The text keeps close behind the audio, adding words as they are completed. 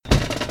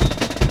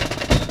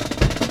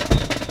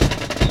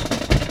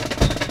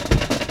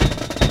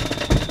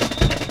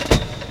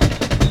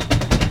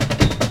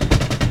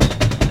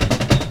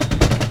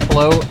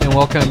Hello and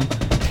welcome.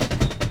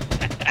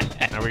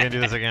 Are we gonna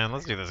do this again?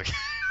 Let's do this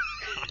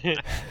again.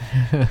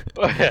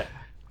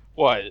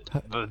 What?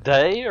 The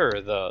day or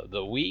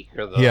the week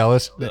or the? Yeah,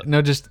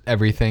 no, just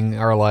everything,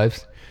 our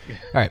lives. All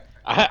right,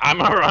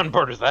 I'm on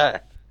board with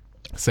that.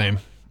 same.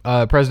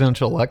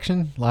 Presidential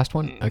election, last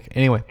one. Okay.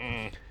 Anyway,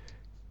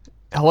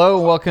 hello,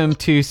 and welcome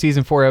to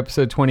season 4,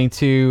 episode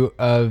 22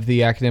 of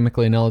the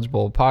Academically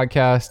Ineligible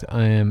podcast.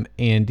 I am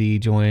Andy,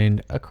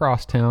 joined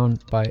across town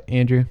by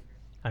Andrew.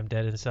 I'm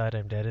dead inside,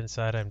 I'm dead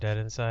inside, I'm dead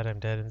inside, I'm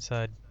dead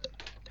inside.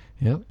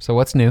 Yep. So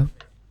what's new?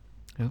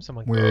 Yep.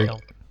 Someone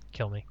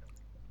kill me.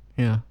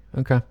 Yeah.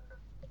 Okay.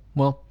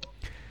 Well,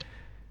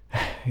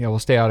 yeah, we'll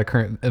stay out of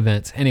current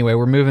events. Anyway,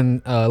 we're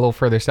moving a little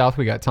further south.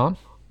 We got Tom.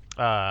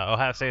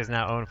 Ohio State is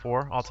now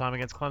 0-4 all-time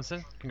against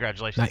Clemson.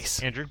 Congratulations, Nice.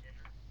 Andrew.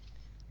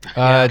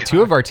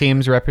 Two of our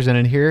teams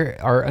represented here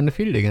are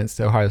undefeated against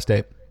Ohio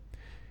State.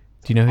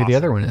 Do you know who the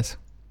other one is?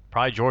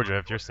 Probably Georgia,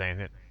 if you're saying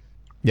it.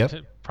 Yep.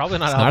 Probably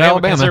not It's Alabama, not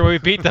Alabama. considering we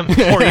beat them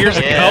 4 years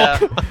Yeah.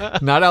 ago.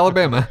 Not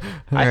Alabama.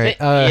 All I right.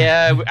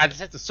 think. I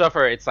just have to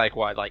suffer. It's like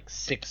what, like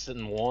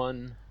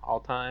 6-1 all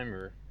time,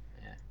 or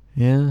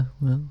Yeah.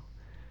 Well,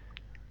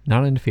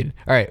 not undefeated.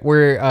 All right.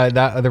 We're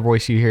that other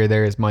voice you hear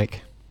there is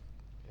Mike.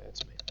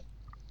 that's me.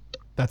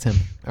 That's him.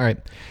 All right.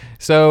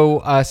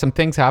 So some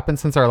things happened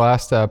since our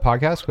last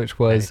podcast, which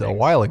was a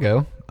while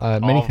ago.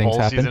 Many All things bowl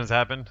happened. seasons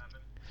happened.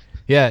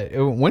 Yeah.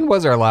 When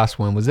was our last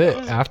one? Was it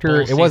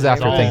after? It was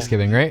after season's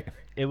Thanksgiving, right?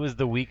 It was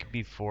the week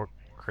before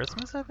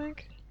Christmas, I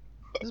think.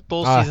 This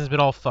bowl season's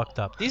been all fucked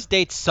up. These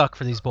dates suck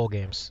for these bowl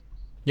games.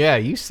 Yeah,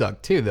 you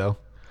suck too, though.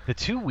 The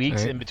 2 weeks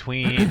All right. in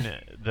between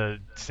the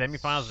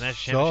semifinals and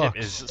national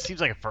championship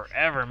seems like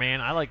forever,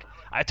 man.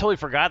 I totally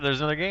forgot there's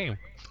another game.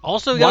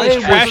 Also, we Why got these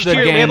was trash the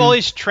tier. We game- have all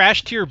these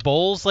trash tier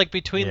bowls like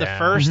between the Yeah.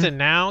 first and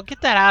now.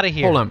 Get that out of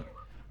here. Hold on.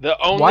 The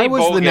only Why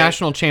was bowl the game-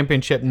 national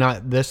championship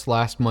not this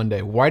last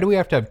Monday? Why do we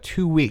have to have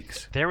 2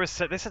 weeks? They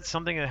said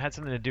something that had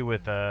something to do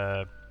with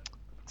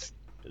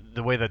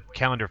the way the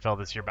calendar fell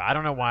this year, but I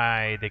don't know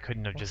why they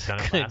couldn't have just done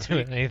it Couldn't last do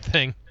week.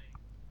 anything.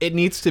 It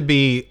needs to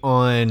be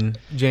on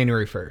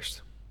January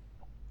 1st.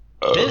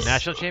 The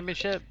national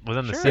championship? Well,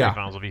 then the Sure. Yeah.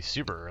 semifinals will be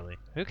super early.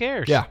 Who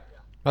cares? Yeah,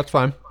 that's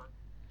fine.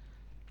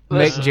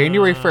 Make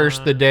January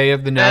 1st the day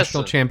of the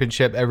national Listen.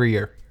 championship every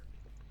year.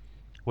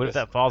 What if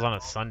that falls on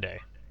a Sunday?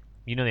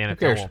 You know the NFL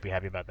cares? won't be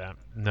happy about that.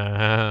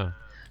 No.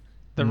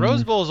 The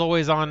Rose Bowl is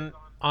always on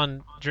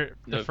the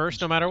No,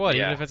 first, no matter what,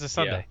 yeah, even if it's a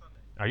Sunday.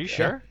 Are you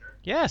sure?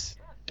 Yes.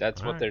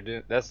 That's what Alright. they're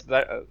doing.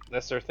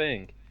 That's their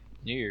thing.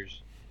 New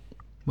Year's.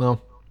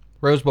 Well,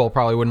 Rose Bowl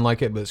probably wouldn't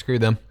like it, but screw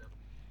them.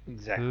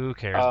 Exactly. Who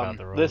cares about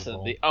the Rose Listen,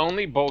 Bowl? the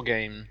only bowl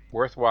game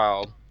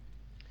worthwhile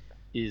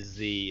is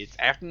it's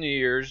after New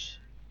Year's.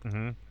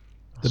 Mm-hmm.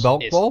 The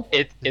Belk It's Bowl?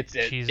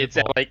 Cheez-It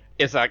Bowl.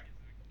 it's like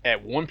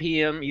at 1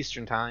 p.m.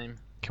 Eastern time.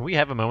 Can we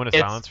have a moment of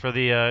It's- silence for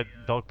the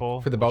Belk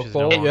Bowl? For the which Belk is no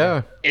Bowl? longer-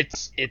 Yeah.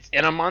 It's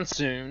in a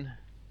monsoon,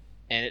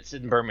 and it's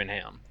in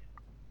Birmingham.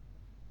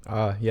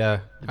 Yeah.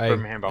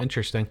 Birmingham Bowl.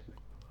 Interesting.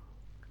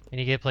 And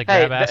you get to play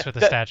Hey, grab ass that- with the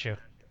that- statue.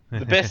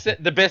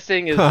 The best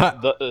thing is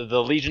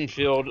the Legion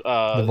Field.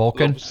 The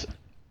Vulcan?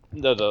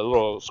 The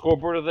little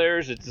scoreboard of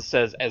theirs. It just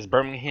says as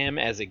Birmingham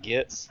as it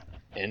gets,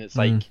 and it's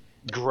like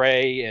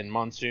gray and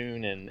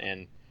monsoon,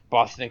 and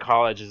Boston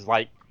College is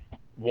like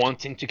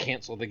wanting to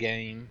cancel the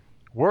game.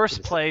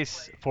 Worst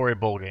place for a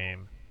bowl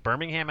game: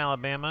 Birmingham,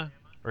 Alabama,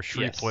 or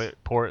Yes.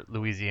 Shreveport,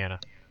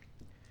 Louisiana.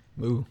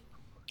 Ooh.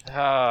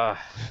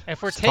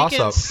 If we're It's a toss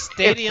taking up.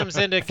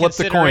 stadiums into Flip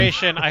the coin.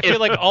 consideration, I feel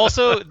like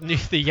also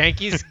the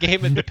Yankees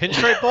game at the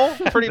Pinstripe Bowl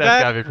pretty That's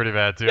bad. gotta be pretty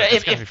bad too. Yeah,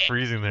 It's gotta be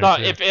freezing there No,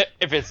 too.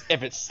 if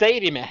it's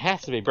stadium, it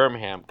has to be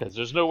Birmingham because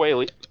there's no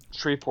way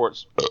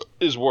Shreveport's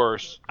is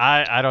worse.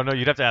 I don't know.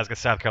 You'd have to ask a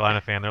South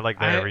Carolina fan. They're like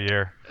that every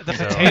year. The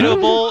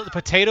So-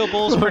 Potato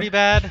Bowl's pretty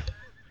bad.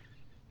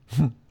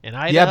 And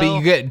I Yeah, but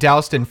you get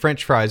doused in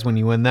French fries when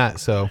you win that,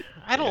 so.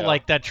 I don't Yeah.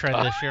 like that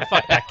trend this year.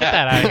 Fuck that. Get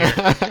that out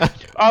of here.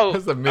 Oh,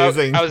 That's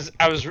amazing.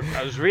 I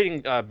was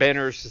reading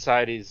Banner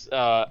Societies.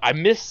 I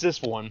missed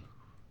this one.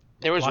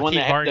 There was one Lockheed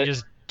that, Martin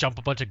just jump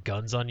a bunch of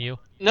guns on you.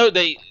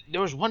 there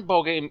was one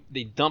bowl game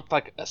they dumped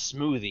like a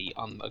smoothie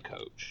on the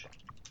coach.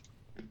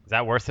 Is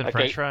that worse than Okay.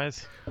 French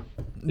fries?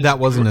 That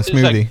wasn't a It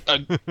was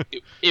smoothie.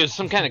 it was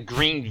some kind of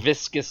green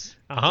viscous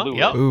fluid.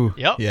 Yep. Ooh.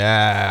 Yep.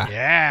 Yeah.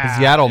 Yeah.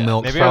 It's Yaddle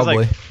milk, Maybe probably. it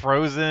was like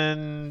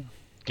frozen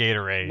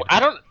Gatorade. I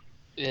don't.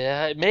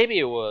 Yeah, maybe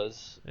it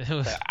was. It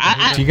was-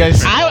 Do you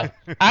guys-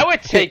 I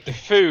would take the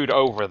food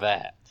over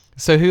that.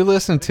 So who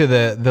listened to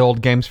the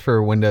old Games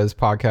for Windows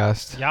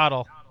podcast?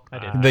 Yaddle. I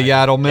did. The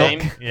Yaddle milk?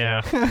 Game-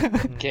 Yeah.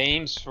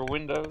 Games for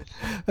Windows.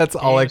 That's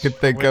all I Games could for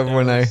think of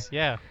when I... Windows.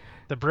 Yeah.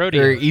 The Brody.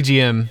 Or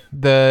EGM.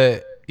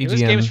 The EGM. It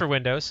was games for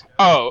Windows.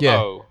 Oh, Yeah.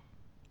 oh.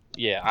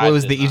 Yeah. Well, it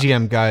was did the not.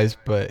 EGM guys,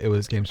 but it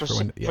was Games For, for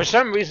Windows. Yeah. for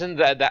some reason,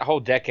 that whole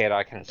decade,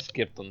 I kind of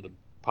skipped on the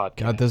podcast.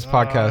 God, this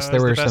podcast, it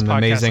there was were the best some podcast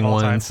amazing of all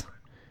time. ones.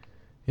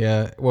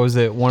 Yeah, what was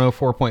it?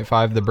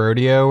 104.5 the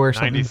Brodeo or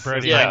something?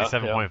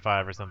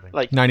 97.5 or something.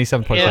 Like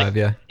 97.5,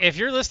 yeah. If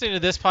you're listening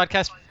to this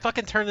podcast,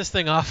 fucking turn this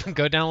thing off and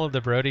go download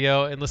the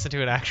Brodeo and listen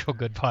to an actual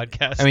good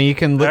podcast. I mean, you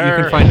can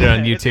find it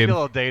on It's a YouTube.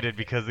 little dated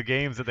because the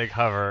games that they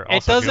cover. it Also,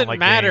 if you doesn't don't like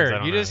matter. Games, I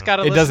don't You know. just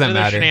gotta It listen doesn't to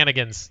their matter.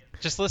 shenanigans.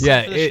 Just listen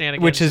Yeah, to the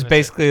shenanigans. which is and that's it.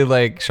 basically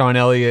like Sean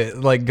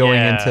Elliott, like going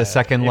Yeah. into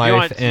Second If you Life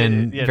want to-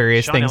 and yeah,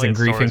 various Sean things and Elliott's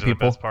griefing stories are the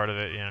people. best part of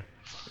it, yeah.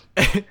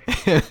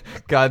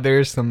 God,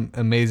 there's some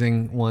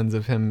amazing ones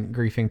of him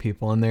griefing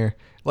people in there,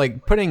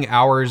 like putting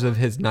hours of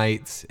his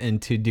nights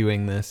into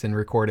doing this and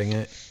recording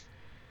it.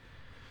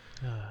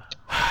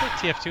 I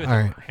played TF2 with All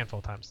him right. a handful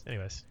of times.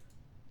 Anyways,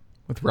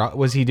 With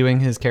was he doing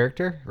his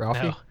character,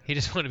 Ralphie? no, he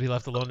just wanted to be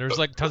left alone. There was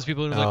like tons of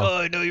people who was like, Oh.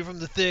 "Oh, I know you're from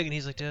the thing," and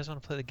he's like, "Dude, I just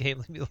want to play the game.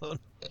 Leave me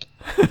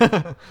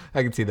alone."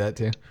 I can see that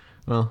too.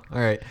 Well, all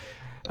right.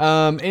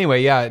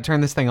 Anyway, yeah, turn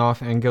this thing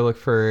off and go look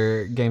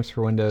for Games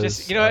for Windows.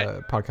 Just- you know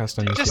what? Podcast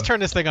on YouTube. Just turn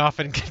this thing off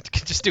and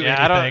just do Yeah,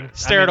 I anything. don't.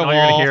 Stare I at mean, a all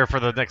you're wall. gonna hear for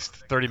the next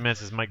 30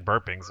 minutes is Mike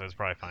burping, so it's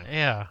probably fine.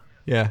 Yeah.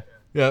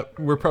 Yeah,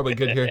 we're probably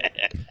good here.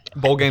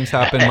 Bowl games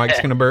happen.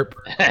 Mike's gonna burp.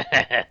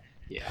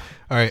 yeah.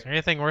 All right, Is there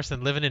anything worse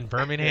than living in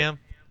Birmingham?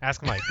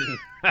 Ask Mike.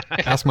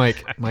 ask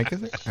Mike. Mike,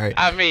 is it? All right.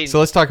 I mean, So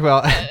let's talk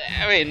about.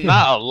 I mean,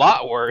 not a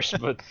lot worse,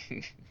 but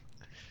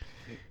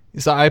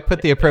So I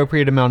put the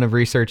appropriate amount of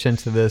research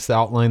into this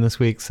outline this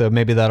week, so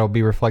maybe that'll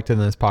be reflected in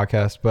this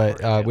podcast.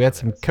 But we had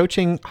some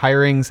coaching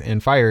hirings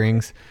and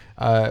firings.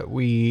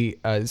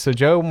 So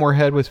Joe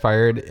Moorhead was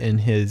fired in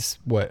his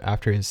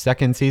after his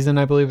second season,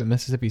 I believe, at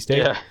Mississippi State.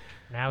 yeah.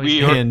 Now We- he's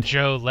your and-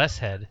 Joe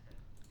Lesshead.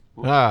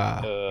 Ah,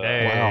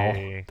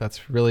 Hey. wow,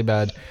 that's really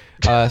bad.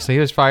 So he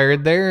was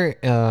fired there.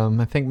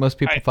 I think most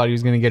people thought he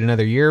was going to get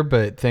another year,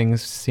 but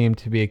things seemed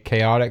to be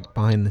chaotic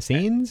behind the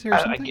scenes or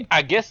something.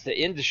 I guess the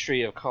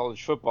industry of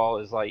college football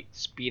is like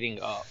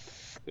speeding up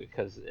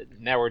because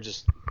now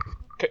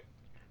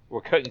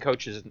we're cutting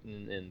coaches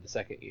in the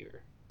second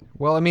year.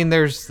 Well, I mean,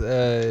 there's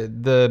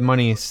the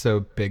money is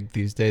so big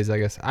these days. I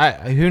guess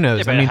who knows?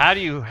 Yeah, but I mean, how do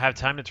you have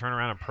time to turn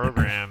around a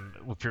program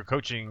if you're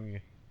coaching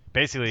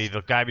basically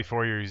the guy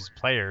before you's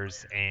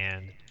players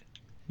and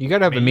you got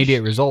to have I mean,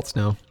 immediate results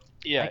now.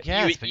 Yeah,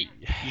 guess, but- you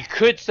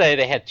could say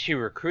they had 2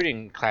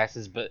 recruiting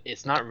classes, but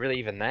it's not really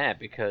even that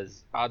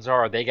because odds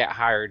are they got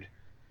hired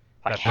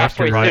like That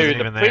halfway first through isn't the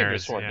even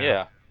previous theirs, one. yeah.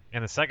 Yeah,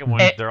 and the second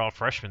one Eh. they're all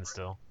freshmen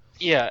still.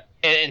 yeah,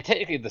 and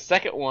technically the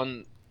second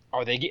one,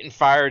 are they getting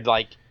fired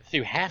like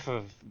through half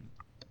of?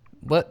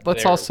 Let's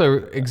There. also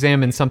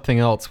examine something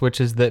else, which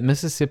is that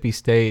Mississippi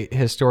State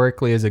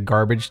historically is a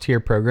garbage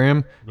tier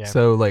program. Yeah.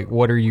 So, like,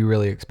 what are you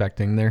really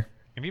expecting there?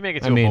 If you make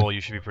it I to mean- a bowl,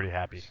 you should be pretty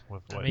happy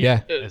with what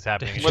Yeah. is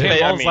happening. What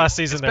they- I Bulls mean, last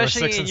season, they were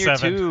especially 6 in and year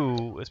 7.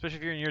 2, especially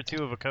if you're in year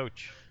 2 of a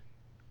coach.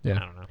 Yeah. I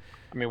don't know.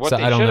 I mean, what So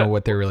they I don't know shoulda-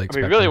 what they're really I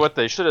expecting. mean, really, what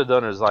they should have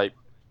done is like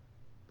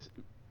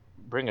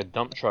bring a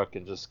dump truck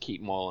and just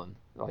keep mauling.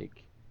 Like,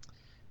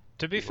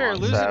 To be Keep fair, on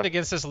losing staff.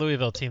 against this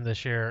Louisville team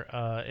this year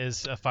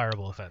is a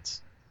fireable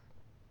offense.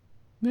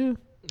 Yeah.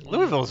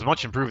 Louisville is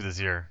much improved this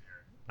year.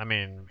 I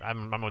mean, I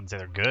wouldn't say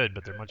they're good,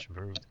 but they're much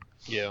improved.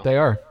 yeah, They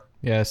are.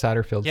 Yeah,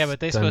 Satterfield's Yeah, but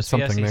they're done supposed to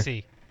something be there.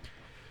 SEC.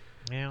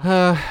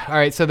 Yeah. All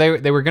right, so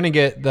they were going to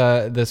get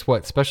this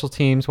special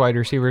teams wide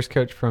receivers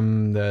coach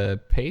from the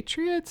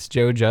Patriots,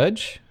 Joe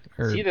Judge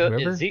or Is he the- whoever.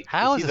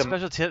 How is is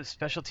he a the-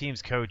 special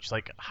teams coach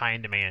like high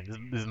in demand?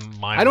 This is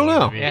I don't know.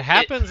 mind-blowing to me. It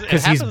happens. It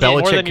 'Cause he's happens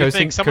more Belichick than you coaching-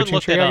 think. Someone coaching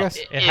looked tree, it I up. guess?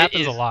 It It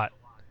happens a is- lot.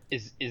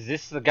 is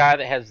this the guy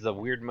that has the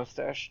weird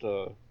mustache?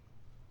 The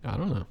I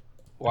don't know.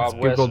 Wild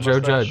Let's Google West Joe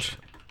mustache? Judge.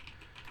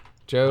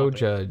 Joe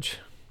Judge.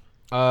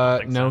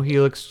 think No, so. he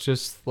looks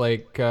just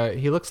like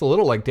he looks a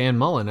little like Dan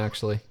Mullen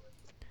actually.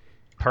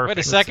 Perfect.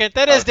 Wait a second.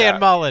 That is Dan Okay.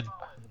 Mullen.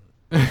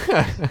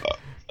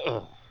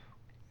 Ugh.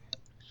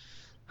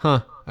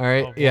 Huh. All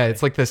right. Oh, Yeah, boy.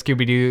 it's like the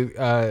Scooby Doo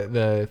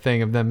the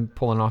thing of them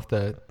pulling off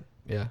the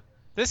yeah.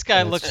 This guy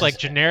Yeah, looks it's like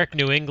just- generic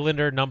New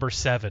Englander number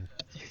 7.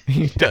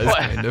 He does What?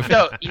 kind of.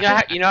 No,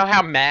 you know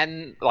how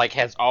Madden like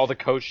has all the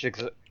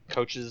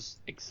coaches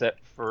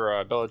except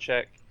for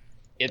Belichick.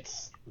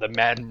 It's the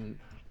Madden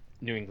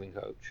New England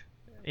coach.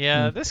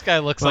 Yeah, this guy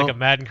looks Well- like a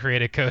Madden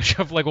created coach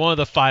of like one of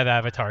the 5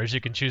 avatars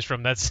you can choose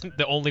from. That's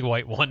the only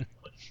white one.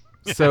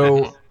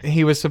 So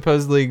he was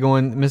supposedly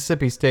going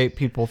Mississippi State.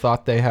 People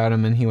thought they had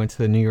him, and he went to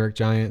the New York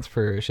Giants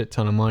for a shit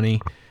ton of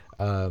money.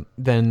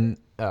 Then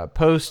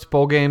post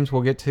bowl games,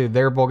 we'll get to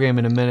their bowl game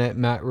in a minute.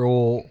 Matt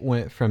Rule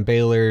went from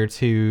Baylor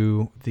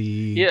to the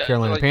Yeah,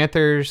 Carolina like-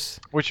 Panthers.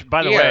 Which,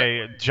 by the Yeah.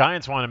 way,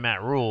 Giants wanted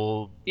Matt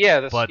Rule,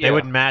 Yeah, that's, but yeah. they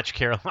wouldn't match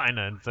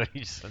Carolina, and so he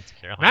just went to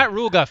Carolina. Matt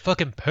Rule got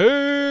fucking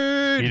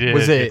paid. He did.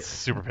 Was it- It's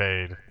super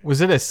paid.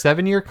 Was it a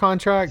 7-year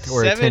contract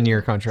or a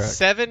 10-year contract?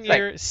 7 Like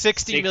year,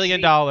 $60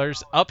 million,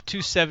 up to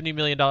 $70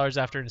 million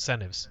after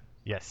incentives.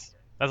 Yes,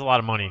 that's a lot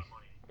of money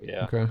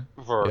Yeah, Okay.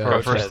 for Yeah, a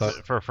coach first that's-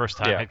 thought- for a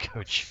first-time Yeah. head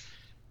coach.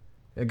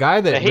 A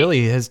guy that He-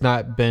 really has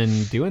not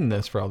been doing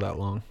this for all that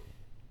long.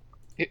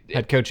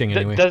 Head coaching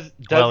anyway. Does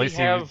Well, he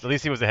have at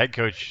least he was a head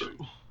coach.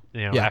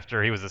 Yeah.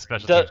 After he was a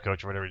special Does- teams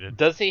coach or whatever he did.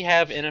 does he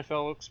have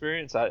NFL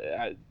experience?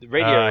 The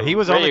radio. He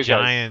was on radio the guys-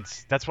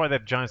 Giants. That's why the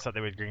Giants thought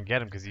they would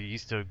get him because he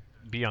used to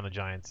be on the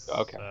Giants.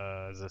 Okay.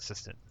 As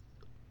assistant.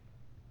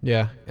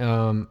 Yeah.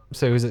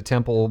 So he was at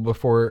Temple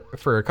before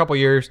for a couple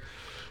years,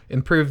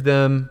 improved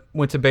them,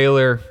 went to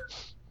Baylor.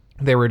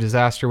 They were a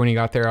disaster when he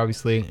got there,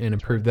 obviously, and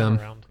improved them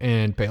around.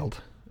 and bailed.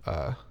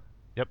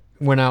 Yep.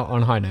 Went out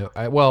on a high note.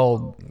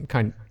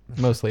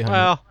 Mostly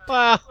high note.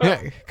 Well.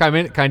 Yeah,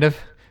 kind of.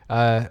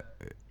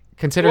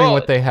 Considering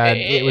what they had,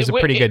 it was a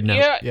pretty good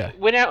note. Yeah.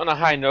 Went out on a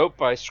high note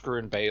by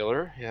screwing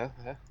Baylor. Yeah,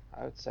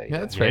 I would say. Yeah,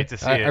 that's You right. hate to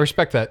see I it.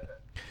 respect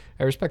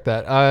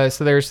that.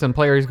 So there's some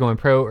players going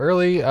pro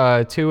early.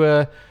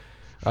 Tua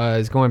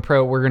is going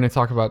pro. We're going to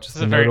talk about just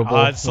This is the a very notable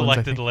odd ones, I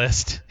selected think.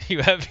 list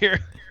you have here,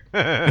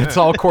 It's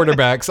all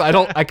quarterbacks.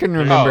 I couldn't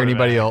remember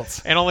anybody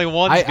else. and only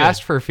one's I good.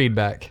 asked for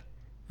feedback.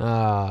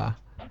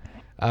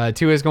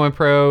 Tua's going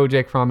pro.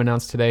 Jake Fromm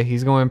announced today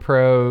he's going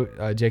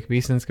pro. Jacob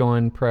Eason's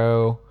going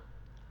pro.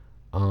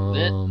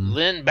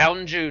 Lynn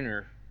Bowden Jr.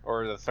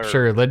 or the third.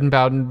 Sure, Lyndon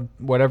Bowden,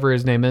 whatever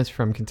his name is,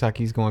 from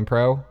Kentucky's going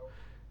pro.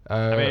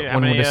 How many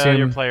one would of assume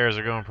your players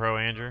are going pro,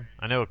 Andrew?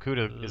 I know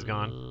Okuda is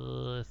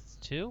gone. It's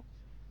 2.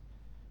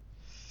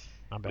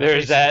 Not bad.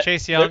 There's that.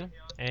 Chase Young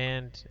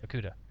and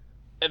Okuda.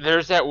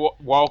 There's that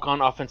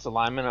walk-on offensive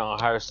lineman at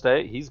Ohio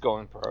State. He's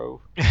going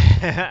pro.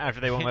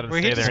 After they won't let him Well,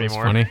 he stay just there That was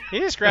anymore. funny. He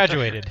just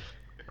graduated.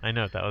 I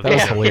know that was. That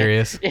was Yeah.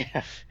 hilarious.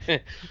 Yeah.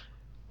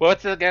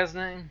 What's the guy's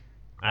name?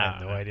 I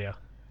have no idea.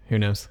 Who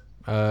knows?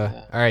 All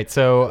right,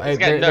 so He's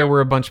got there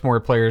were a bunch more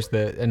players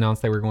that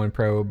announced they were going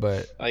pro,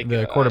 but Like,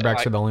 the quarterbacks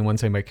like- are the only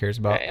ones anybody cares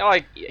about. I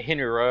like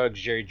Henry Ruggs,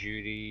 Jerry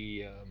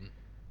Judy.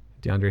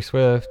 DeAndre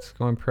Swift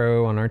going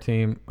pro on our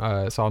team.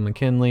 Solomon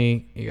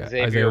Kinley. You got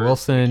Xavier Isaiah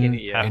Wilson.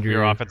 McKinney, yeah. Half of Andrew.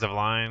 your offensive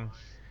line.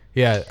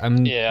 Yeah,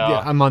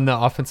 I'm on the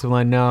offensive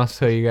line now.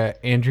 So you got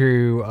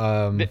Andrew.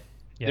 Yes.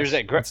 There's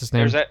that. What's his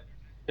name? There's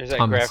that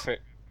Thomas.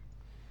 graphic.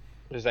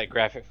 There's that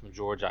graphic from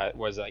Georgia.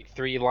 Was it like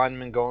 3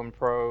 linemen going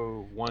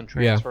pro, 1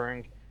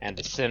 transferring, and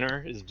the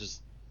center is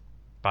just.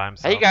 By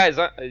himself. Hey guys,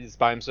 he's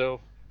by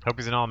himself. Hope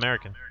he's an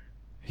All-American.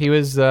 He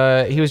was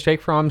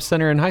Jake Fromm's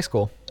center in high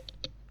school.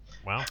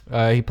 Wow.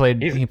 He played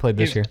this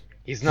he's- year.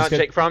 He's not good.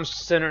 Jake Fromm's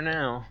center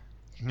now.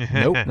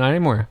 Nope, not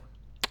anymore.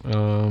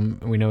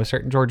 We know a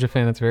certain Georgia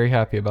fan that's very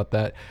happy about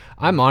that.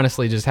 I'm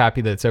honestly just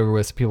happy that it's over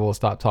with so people will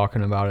stop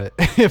talking about it.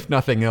 If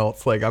nothing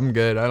else, like I'm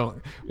good.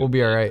 We'll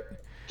be all right.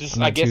 Just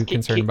I'm not I guess too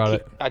concerned about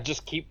it. I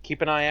just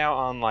keep an eye out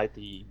on like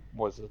the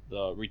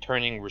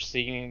returning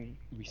receiving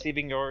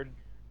yard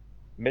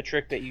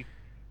metric that you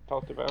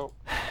talked about.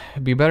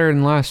 It'd be better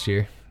than last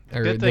year.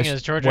 Or Good thing this-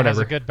 is Georgia has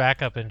whatever. a good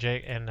backup in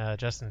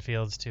Justin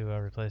Fields to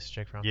replace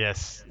Jake Fromm.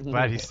 Yes.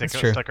 Glad he That's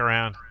true. stuck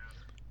around.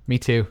 Me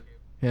too.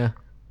 Yeah.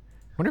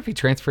 I wonder if he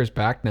transfers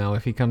back now.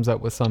 If he comes up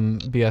with some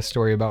BS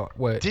story about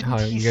how Didn't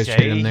he you guys say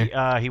treated him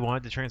there. he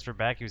wanted to transfer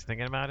back? He was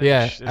thinking about it?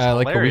 Yeah, It's like a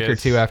week or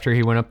hilarious. two after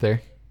he went up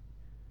there.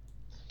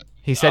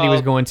 He said he was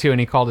Um, going to, and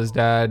he called his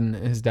dad, and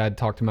his dad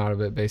talked him out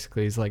of it.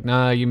 Basically, he's like,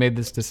 "Nah, you made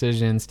this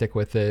decision. Stick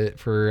with it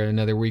for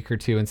another week or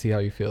two and see how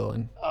you feel."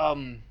 And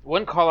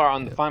One caller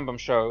on the Feinbaum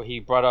show, he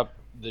brought up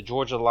the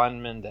Georgia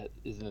lineman that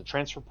is in the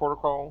transfer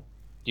protocol.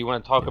 Do you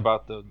want to talk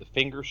about the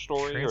finger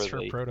story Transfer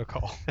or the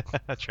protocol.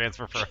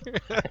 Transfer for.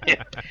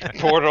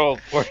 portal?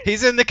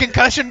 He's in the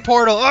concussion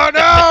portal.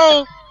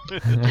 Oh no!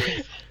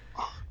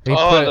 he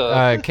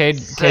Oh, put Cade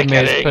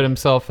sickening. Mays put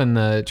himself in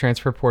the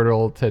transfer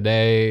portal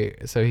today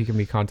so he can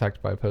be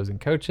contacted by opposing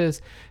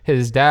coaches.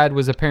 His dad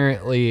was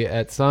apparently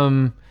at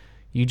some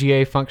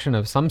UGA function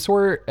of some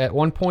sort at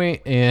one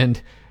point,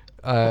 and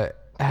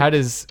had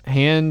his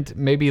hand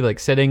maybe like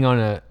sitting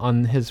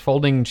on his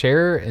folding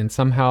chair, and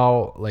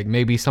somehow like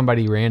maybe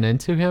somebody ran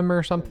into him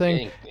or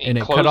something, and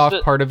it cut closed off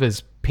it? part of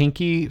his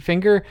pinky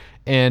finger.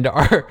 And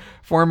our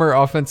former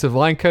offensive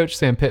line coach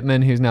Sam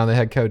Pittman, who's now the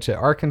head coach at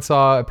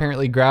Arkansas,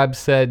 apparently grabbed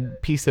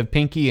said piece of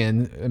pinky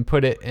and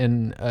put it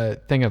in a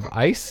thing of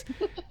ice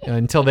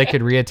until they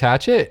could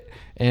reattach it.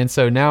 And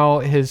so now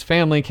his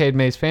family, Cade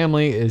May's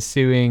family, is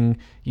suing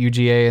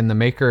UGA and the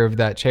maker of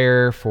that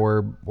chair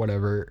for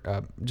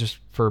whatever, just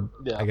for,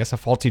 Yeah. I guess, a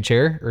faulty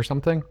chair or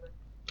something.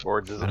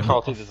 Or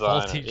faulty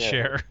design? Faulty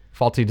chair.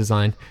 Faulty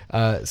design.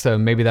 So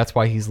maybe that's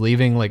why he's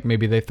leaving. Like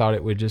maybe they thought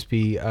it would just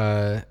be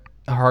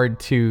hard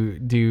to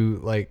do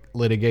like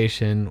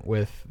litigation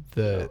with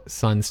the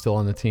son still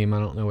on the team. I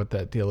don't know what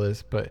that deal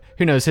is, but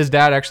who knows? His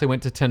dad actually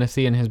went to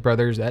Tennessee and his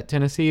brother's at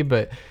Tennessee,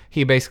 but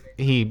he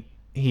basically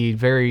he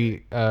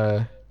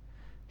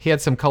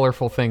had some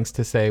colorful things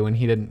to say when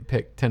he didn't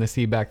pick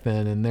Tennessee back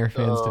then, and their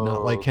fans did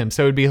not like him.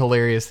 So it'd be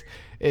hilarious.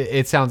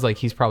 It sounds like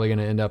he's probably going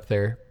to end up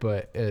there,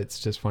 but it's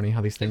just funny how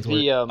these things work.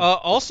 The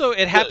Also,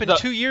 it happened the-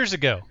 2 years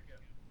ago.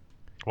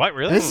 What,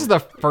 really? This is the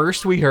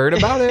first we heard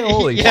about it.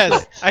 Holy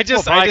Yes, I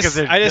just Well, probably 'cause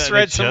I just they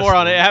read some just more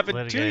on it. It happened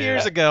 2 litigated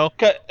years it. ago.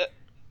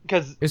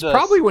 because It's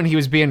probably when he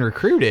was being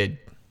recruited.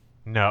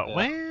 No. Yeah.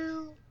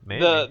 Well,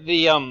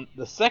 maybe.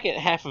 the second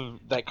half of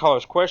that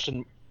caller's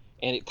question,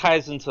 and it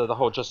ties into the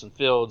whole Justin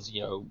Fields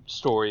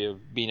story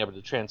of being able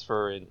to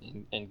transfer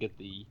and get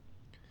the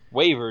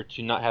waiver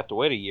to not have to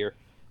wait a year.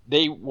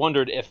 They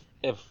wondered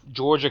if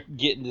Georgia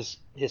getting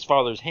his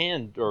father's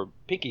hand or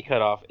pinky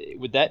cut off,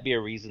 would that be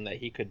a reason that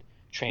he could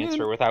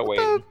transfer without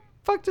waiting?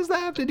 fuck does that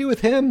have to do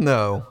with him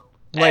though?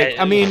 Like,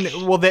 I mean,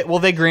 will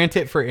they grant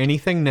it for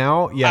anything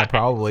now? Yeah,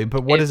 probably.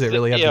 But what does it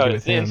really have to do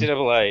with him? It's the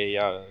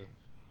NCAA.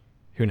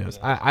 Who knows?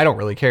 I don't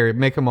really care.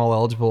 Make them all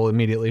eligible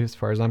immediately, as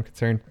far as I'm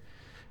concerned.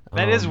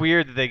 That is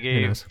weird that they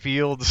gave knows?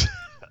 Fields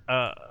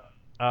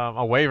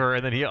a waiver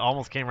and then he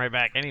almost came right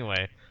back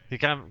anyway. You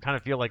kind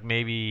of feel like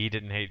maybe he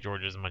didn't hate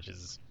Georgia as much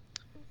as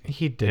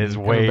He didn't. his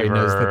Everybody waiver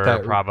knows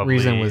that probably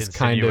reason was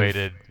kind of.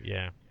 insinuated.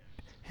 Yeah.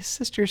 His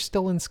sister's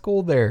still in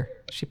school there.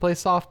 She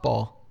plays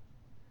softball.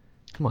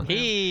 Come on.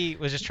 He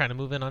was just trying to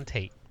move in on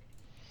Tate.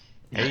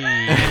 Hey,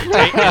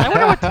 I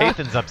wonder what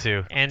Tathan's up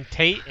to. And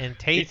He's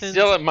Tathan's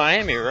still at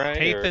Miami, right?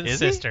 Tathan's Is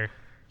he? sister.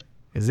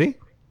 Is he?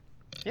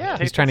 Yeah,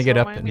 He's trying to get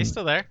up and and He's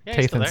still there. Yeah,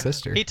 he's still Tathan's there.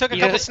 sister. He took a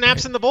Yeah. couple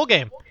snaps in the bowl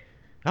game.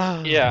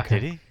 Yeah.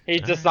 Did he?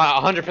 He's just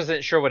not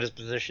 100% sure what his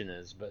position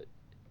is, but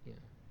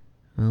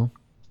Well,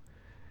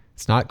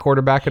 it's not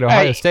quarterback at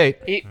Ohio Hey,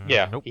 State.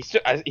 Nope.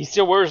 he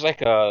still wears like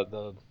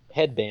the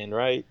headband,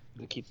 right,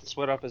 to keep the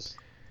sweat off his.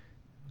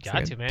 Got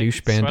like to, a man.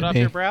 douche band Sweat to off me.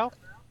 your brow.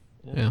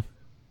 Yeah.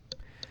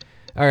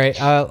 All right.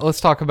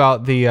 Let's talk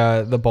about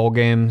the bowl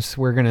games.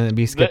 We're gonna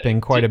be skipping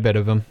quite a bit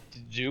of them.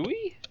 Do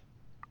we?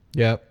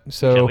 Yep. We should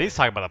So, at least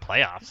talk about the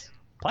playoffs.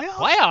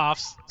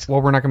 Playoffs.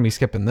 well, we're not gonna be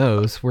skipping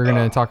those. We're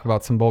gonna talk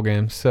about some bowl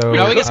games. So,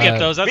 No, we can skip uh,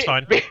 those. That's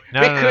fine. We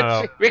No.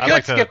 could I'd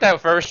like to- skip that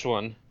first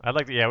one. I'd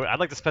like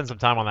to spend some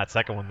time on that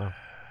second one though.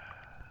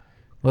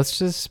 Let's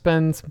just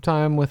spend some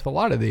time with a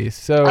lot of these.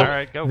 So, All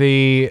right, go.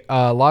 the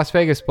Las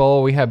Vegas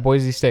Bowl, we had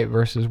Boise State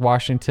versus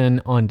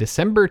Washington on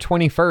December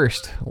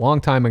 21st, a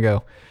long time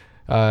ago.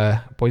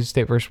 Boise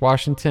State versus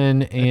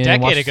Washington, and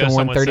decade Washington ago,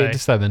 some won would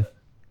 38-7.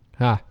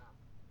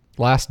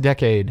 Last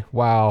decade.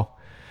 Wow.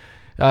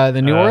 The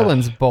New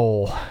Orleans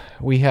Bowl,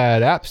 we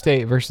had App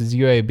State versus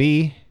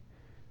UAB,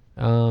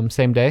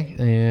 same day,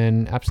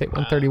 and App State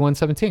won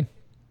 31-17.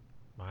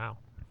 Wow.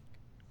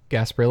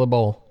 Gasparilla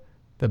Bowl.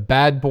 The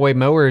Bad Boy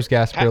Mowers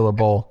Gasparilla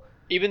Bowl.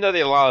 Even though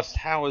they lost,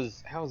 how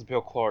is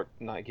Bill Clark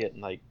not getting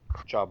like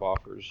job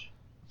offers?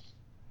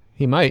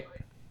 He might.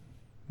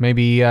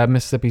 Maybe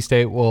Mississippi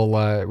State will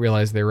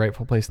realize their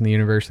rightful place in the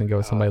universe and go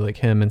with somebody like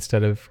him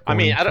instead of. I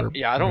mean, I going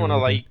don't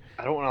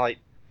for- want to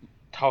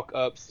talk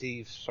up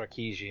Steve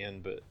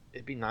Sarkisian, but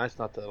it'd be nice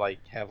not to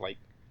have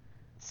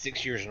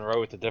 6 years in a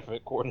row with a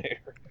different coordinator.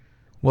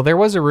 Well, there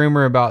was a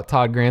rumor about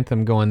Todd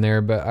Grantham going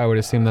there, but I would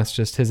assume that's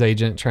just his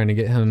agent trying to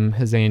get him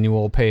his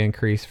annual pay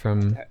increase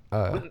from.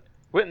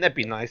 Wouldn't that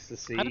be nice to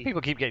see? How do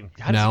people keep getting?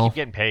 How does No. he keep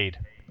getting paid?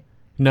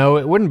 No,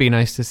 it wouldn't be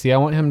nice to see. I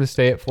want him to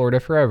stay at Florida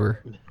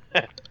forever.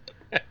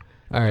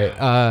 All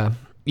right.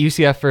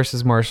 UCF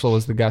versus Marshall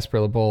was the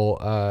Gasparilla Bowl.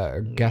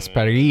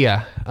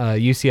 Gasparilla.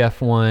 UCF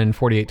won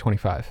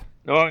 48-25.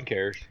 No one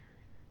cares.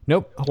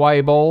 Nope.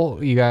 Hawaii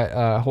Bowl. You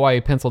got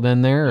Hawaii penciled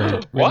in there, or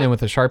written What? in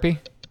with a Sharpie.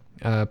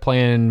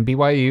 Playing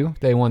BYU.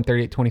 They won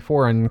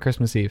 38-24 on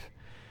Christmas Eve.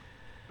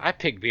 I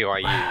picked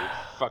BYU.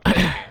 Fuck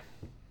that.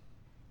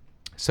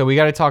 So we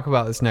got to talk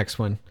about this next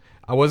one.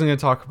 I wasn't going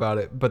to talk about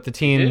it, but the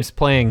teams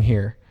playing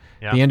here.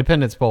 Yeah. The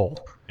Independence Bowl.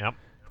 Yep.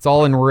 It's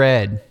all in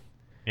red.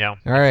 Yeah. All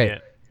I see right.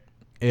 it.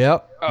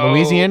 Yep. Oh.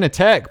 Louisiana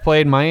Tech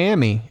played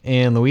Miami,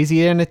 and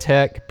Louisiana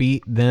Tech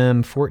beat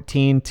them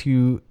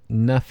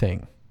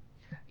 14-0.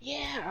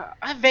 Yeah,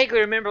 I vaguely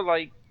remember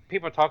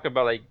people talking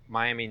about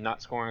Miami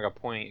not scoring a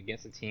point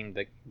against a team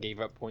that gave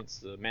up points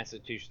to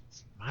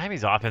Massachusetts.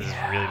 Miami's offense is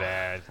really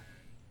bad.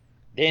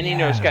 Dan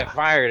Enos got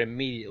fired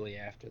immediately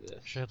after this.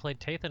 Should have played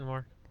Tathan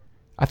more.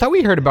 I thought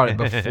we heard about it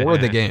before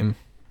the game.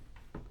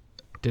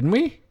 Didn't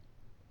we?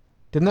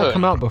 Didn't that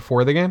come out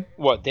before the game?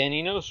 What, Dan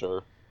Enos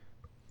or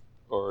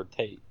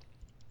Tate?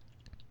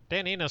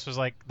 Dan Enos was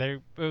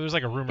it was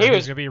like a rumor He he was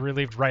was- going to be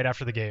relieved right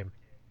after the game.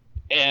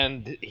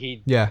 And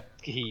he Yeah.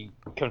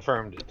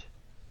 confirmed it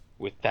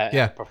with that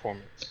Yeah.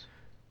 performance.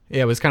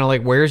 Yeah, it was kind of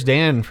like, where's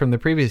Dan from the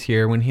previous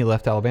year when he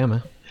left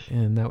Alabama?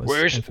 And that was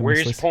Where's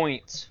infamously-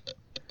 points?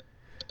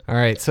 All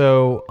right,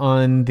 so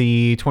on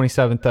the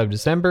 27th of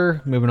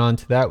December, moving on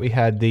to that, we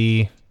had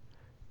the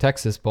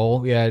Texas Bowl.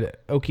 We had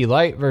Okie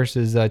Light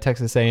versus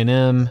Texas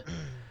A&M.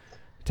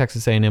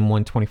 Texas A&M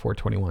won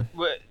 24-21.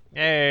 What?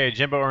 Hey,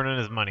 Jimbo earning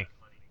his money.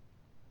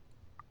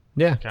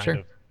 Yeah, Kind sure.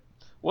 of.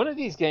 One of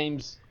these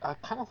games, I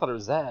kind of thought it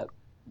was that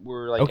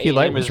where Okie A&M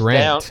Light was is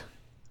ranked.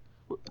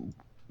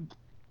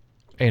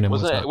 A&M Down.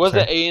 was Was not. was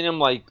sorry. it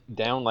A&M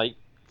down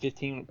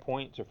 15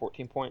 points or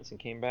 14 points and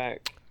came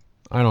back?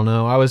 I don't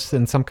know. I was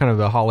in some kind of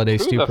a holiday Who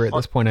the stupor at fuck-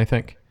 this point, I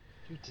think.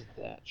 Who did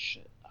that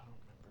shit? I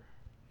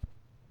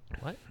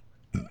don't remember.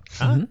 What?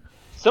 Mm-hmm.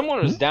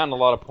 Someone was down a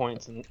lot of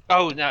points, and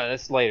no,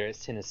 that's later.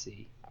 It's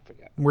Tennessee. I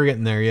forgot. We're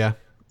getting there, yeah.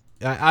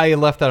 I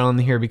left that on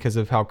here because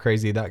of how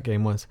crazy that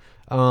game was.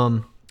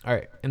 All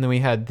right, and then we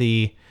had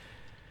the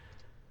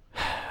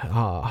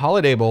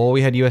Holiday Bowl.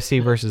 We had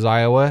USC versus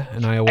Iowa,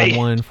 and Iowa Hey.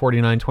 won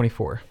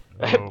 49-24.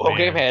 That Oh, bowl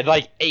game man.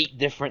 had 8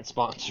 different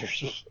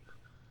sponsors.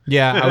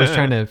 Yeah, I was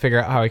trying to figure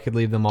out how I could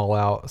leave them all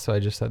out, so I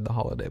just said the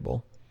Holiday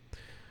Bowl.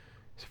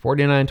 So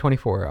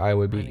 49-24,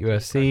 Iowa beat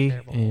USC,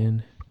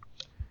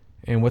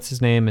 and what's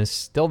his name is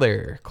still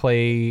there,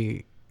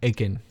 Clay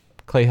Aiken,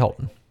 Clay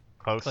Helton.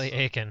 Close. Clay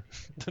Aiken,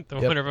 the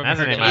Yep. winner of That's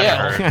a name American I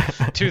Yeah. haven't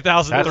heard.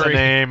 2003. That's a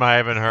name I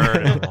haven't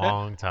heard in a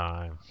long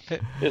time.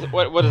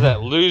 What is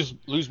that?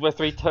 Lose by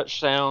 3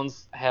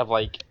 touchdowns, have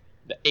like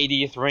the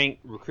 80th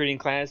ranked recruiting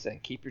class,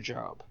 and keep your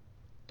job.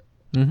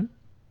 Mm-hmm.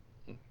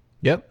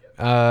 Yep.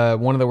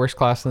 One of the worst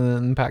classes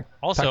in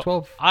Also,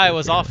 Pac-12.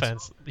 Iowa's Pretty much.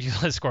 offense, you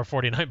let score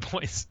 49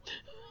 points.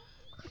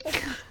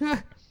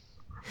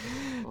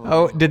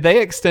 Oh, did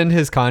they extend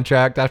his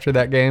contract after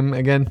that game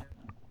again?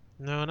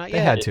 No, not They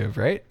yet. had to have,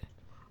 right?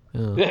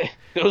 Oh.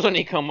 Those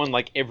only come on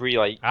like every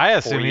like. I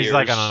assume 4 he's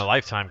like years. on a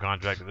lifetime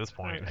contract at this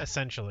point.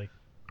 Essentially.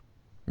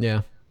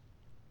 Yeah.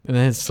 And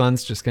then his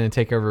son's just going to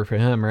take over for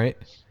him, right?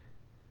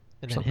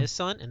 And then Something. his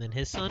son, and then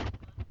his son.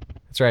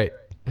 That's right.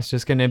 It's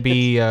just going to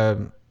be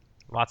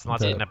Lots and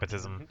lots The- of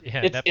nepotism.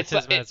 Yeah, It's nepotism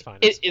like- at its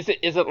finest.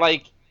 Is it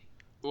like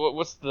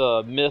what's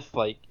the myth?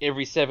 Like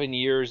every 7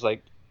 years,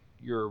 like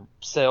your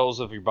cells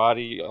of your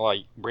body are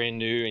like brand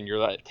new, and you're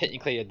like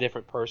technically a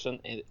different person.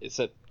 And it's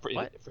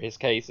What? for his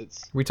case,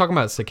 it's we talking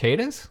about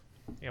cicadas?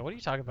 Yeah, what are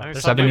you talking about? There's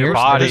There's 7 something in years? your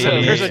body.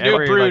 There's a new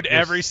every, brood like, this-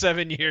 every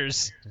 7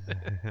 years.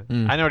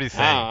 I know what he's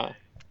saying.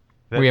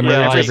 That, We yeah, emerge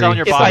every every cell in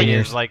your 7 body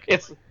years. is like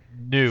it's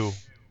new.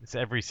 It's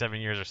every 7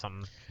 years or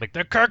something. Like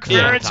The Kirk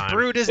Yeah. Ferentz Time.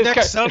 brood is It's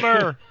next got-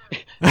 summer.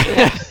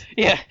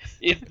 yeah.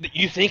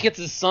 You think it's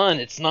his son?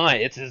 It's not.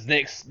 It's his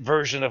next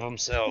version of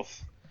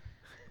himself.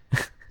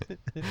 All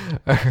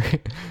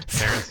right.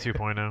 Parents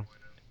 2.0.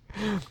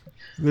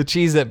 The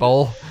Cheez It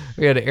Bowl.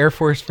 We had Air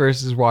Force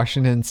versus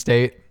Washington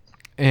State,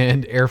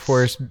 and Air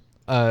Force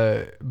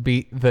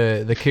beat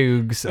the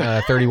Cougs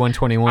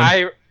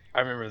 31-21.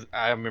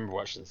 I remember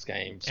watching this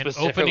game. An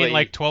Specifically, opening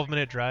like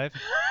 12-minute drive.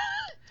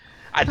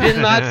 I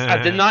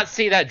did not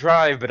see that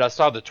drive, but I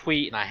saw the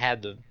tweet and I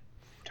had to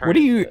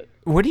turn.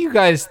 What do you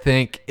guys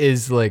think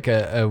is like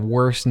a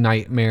worse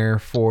nightmare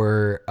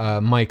for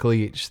Mike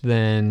Leach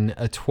than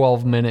a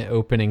 12-minute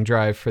opening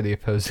drive for the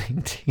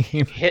opposing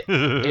team?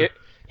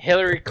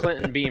 Hillary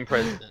Clinton being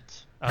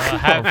president.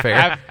 Fair.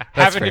 That's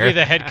Having to fair. be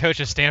the head coach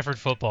of Stanford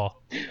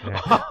football.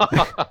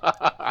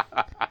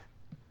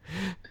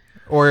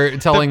 Or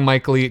telling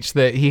Mike Leach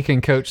that he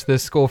can coach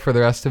this school for the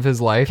rest of his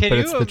life, Can but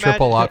you it's the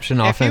triple imagine- option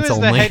if offense he was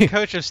only. the head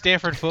coach of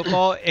Stanford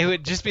football, it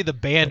would just be the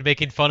band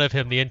making fun of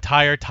him the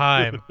entire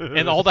time,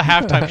 and all the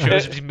halftime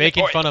shows would be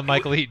making fun of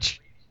Mike Leach.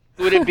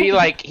 Would it be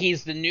like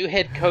he's the new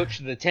head coach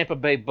of the Tampa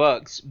Bay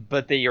Bucks,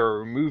 but they are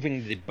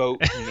removing the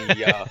boat from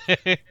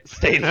the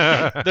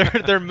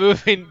stadium?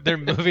 they're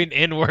moving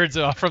inwards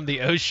off from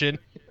the ocean.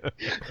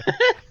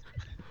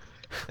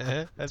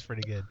 That's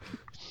pretty good.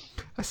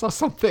 I saw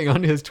something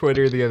on his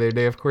Twitter the other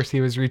day. Of course,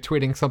 he was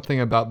retweeting something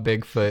about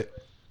Bigfoot.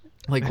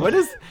 Like, what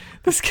is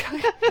this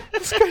guy?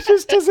 This guy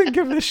just doesn't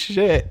give a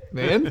shit,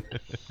 man.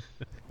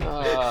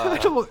 I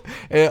don't-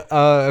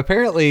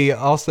 apparently,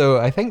 also,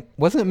 I think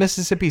wasn't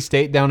Mississippi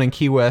State down in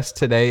Key West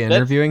today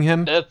interviewing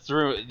him? That's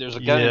true. There's a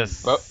guy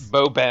Yes. named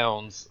Bo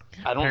Bounds.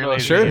 I don't know if Apparently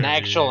he's Sure. an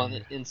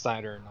actual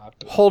insider or not.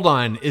 But Hold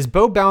on, is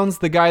Bo Bounds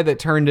the guy that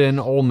turned in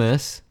Ole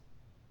Miss?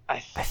 I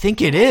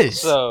think it is.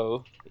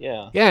 so.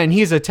 Yeah. Yeah, and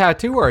he's a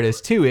tattoo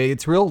artist too.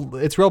 It's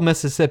real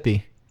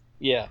Mississippi.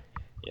 Yeah.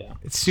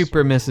 It's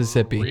super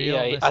Mississippi.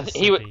 Real Yeah.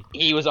 Mississippi.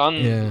 He was on.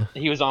 Yeah.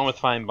 He was on with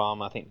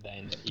Feinbaum. I think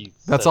then.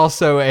 That's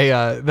also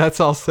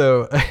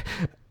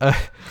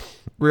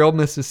Real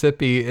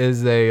Mississippi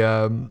is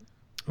a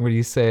what do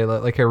you say,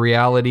 like a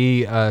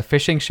reality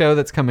fishing show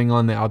that's coming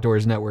on the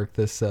Outdoors Network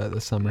this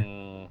summer.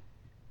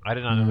 I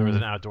did not know there was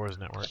an outdoors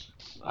network.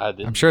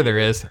 I'm sure there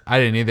is. I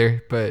didn't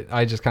either, but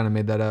I just kind of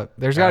made that up.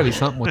 There's got to be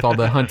something with all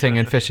the hunting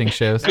and fishing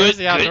shows. There's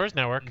the Outdoors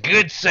Network.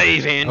 Good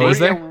save, Andy. Oh, is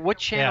there? Yeah, what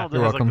channel Yeah.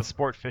 You're has like welcome. the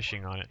sport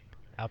fishing on it?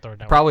 Outdoor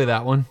Network. Probably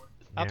that one.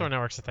 Outdoor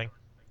Network's the thing.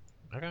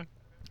 Okay.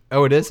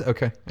 Oh, it is?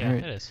 Okay. Yeah, All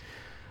right. it is.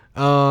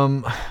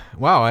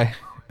 Wow,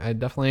 I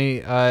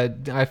definitely,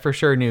 I for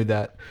sure knew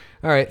that.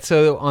 All right,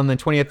 so on the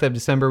 20th of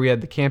December, we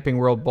had the Camping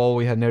World Bowl.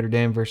 We had Notre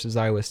Dame versus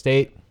Iowa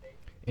State,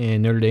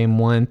 and Notre Dame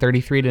won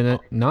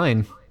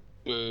 33-9.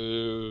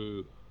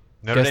 Boo.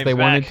 Notre Guess Dame's they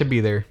wanted back. to be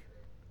there.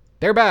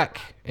 They're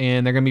back,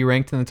 and they're going to be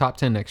ranked in the top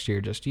 10 next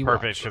year. Just you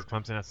Perfect, watch. because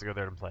Clemson has to go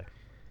there to play.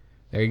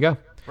 There you go.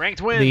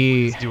 Ranked win.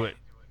 The- Let's do it.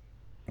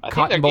 I think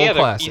Cotton they're- Bowl yeah,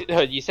 they're-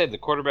 Classic. You said the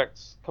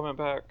quarterback's coming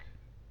back.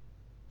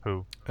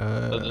 Who?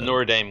 The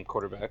Notre Dame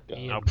quarterback.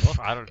 Ian Oh, Book.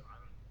 I don't.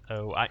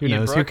 Oh, Who Ian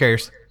knows? Who Brook?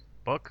 cares?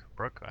 Brooke?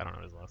 I don't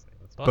know his last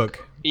name.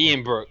 Book.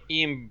 Ian Book.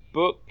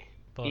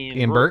 Book.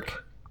 Ian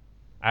Burke.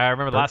 I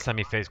remember the Burke. last time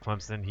he faced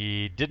Clemson,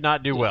 he did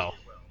not do well.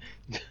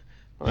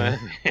 Yeah.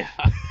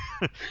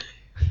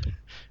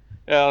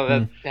 Well,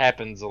 that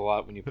happens a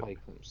lot when you play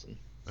Clemson.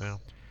 Well,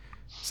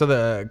 So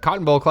the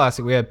Cotton Bowl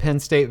Classic, we had Penn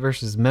State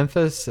versus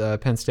Memphis.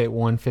 Penn State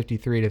won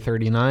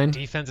 53-39.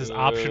 Defense is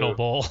optional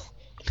bowl.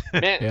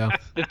 Man, Yeah.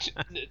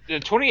 the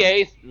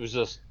 28th was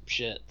just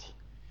shit.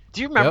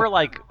 do you remember, Yep.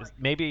 like,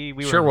 maybe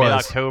we were Sure was.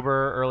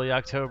 mid-October, early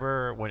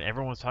October, when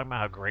everyone was talking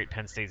about how great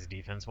Penn State's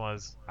defense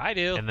was? I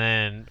do. And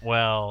then,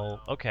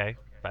 well, okay,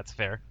 that's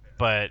fair.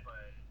 But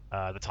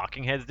the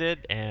Talking Heads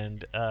did,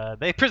 and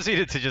they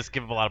proceeded to just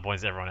give a lot of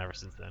points to everyone ever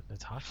since then. The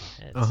Talking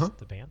Heads. Uh-huh.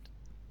 The band.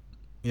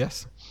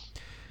 Yes.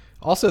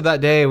 Also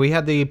that day we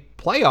had the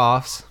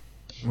playoffs.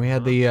 We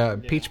had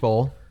the Peach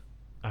Bowl,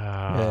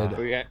 Uh,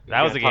 We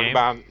That was gonna a talk game.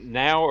 about 'em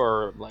now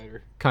or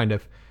later? kind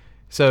of.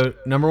 So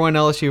number 1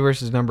 LSU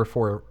versus number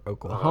 4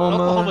 Oklahoma.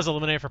 Oklahoma's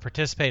eliminated for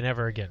participating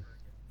ever again.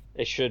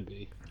 It should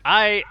be.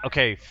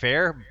 okay,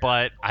 fair,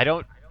 but I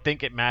don't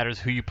think it matters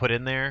who you put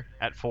in there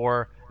at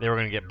 4. They were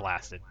going to get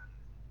blasted.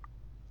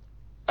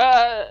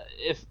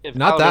 If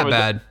Not that Alabama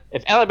bad.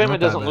 If Alabama Not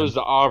that doesn't bad. lose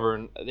to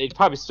Auburn, they'd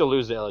probably still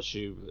lose to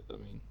LSU. But, I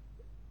mean,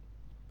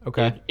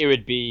 Okay. it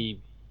would be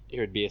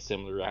a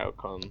similar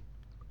outcome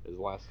as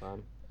last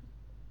time.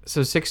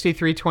 So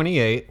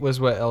 63-28 was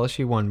what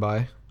LSU won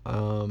by.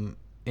 And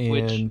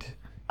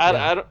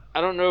Yeah.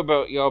 I don't know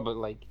about y'all, but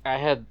like I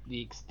had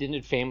the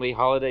extended family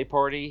holiday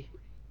party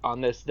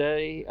on this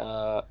day,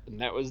 and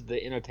that was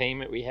the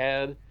entertainment we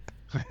had.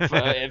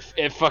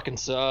 It fucking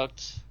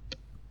sucked.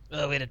 We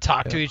had to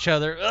talk to each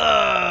other.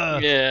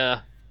 Ugh.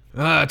 Yeah,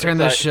 turn It's this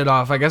like- shit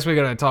off. I guess we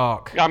gotta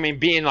talk. I mean,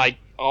 being like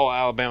all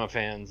Alabama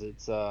fans,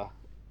 it's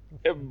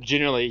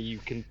generally you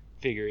can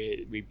figure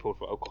it. We pulled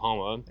for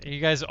Oklahoma. You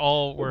guys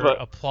all were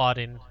But-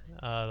 applauding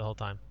the whole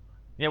time.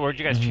 Yeah, weren't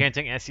you guys Mhm.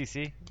 chanting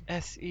SEC?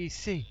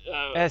 SEC.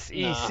 Nah.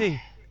 SEC.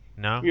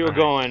 No? We were Alright.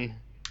 going.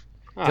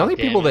 The only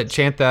damn people it. that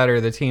chant that are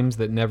the teams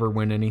that never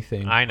win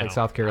anything. I know. Like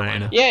South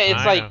Carolina. Yeah,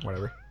 it's I like know.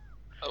 Whatever.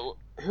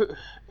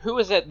 who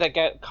was that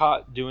got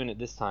caught doing it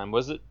this time?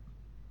 Was it?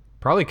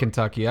 Probably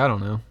Kentucky. I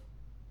don't know.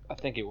 I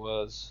think it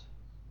was.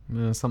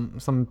 Some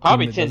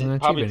Probably team that doesn't Ten-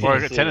 achieve probably anything. Or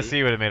Tennessee.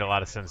 Tennessee would have made a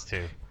lot of sense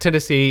too.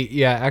 Tennessee.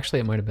 Yeah, actually,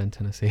 it might have been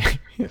Tennessee.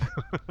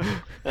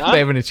 Huh? They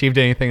haven't achieved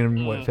anything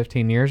in what Mm.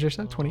 15 years or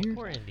so, 20 years.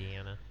 Poor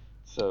Indiana.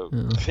 So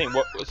Yeah. I think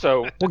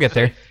so. We'll get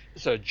there.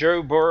 So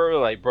Joe Burrow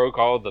like broke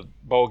all the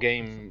bowl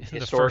game the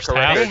historical first half?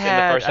 records They in the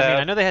had, first I mean, half.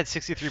 I know they had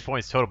 63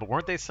 points total, but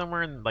weren't they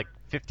somewhere in like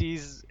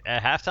 50s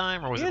at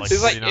halftime, or was it like It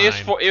was like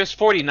 49? it was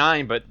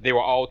 49, but they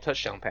were all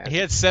touchdown passes. He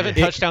had 7 It-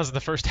 touchdowns in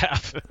the first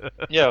half.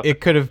 yeah. It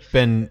could have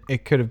been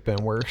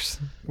worse,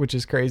 which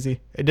is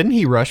crazy. Didn't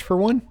he rush for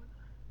one?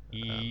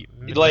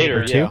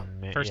 Later, Or two?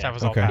 First half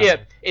was all Okay. passing. Yeah,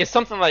 it's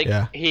something like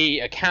Yeah. he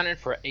accounted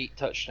for 8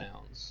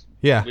 touchdowns,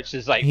 Yeah. which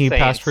is like He saying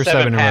passed for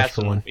 7 and rushed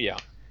for passing- 1. Yeah.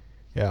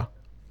 Yeah.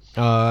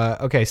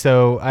 Okay,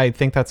 so I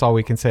think that's all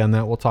we can say on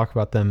that. We'll talk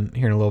about them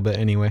here in a little bit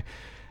anyway.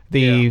 The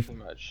Yeah, pretty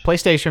much.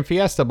 PlayStation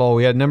Fiesta Bowl,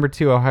 we had number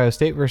 2 Ohio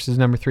State versus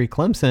number 3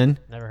 Clemson.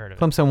 Never heard of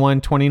it. Clemson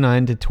won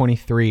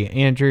 29-23.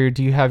 Andrew,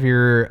 do you have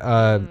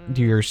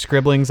your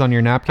scribblings on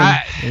your napkin?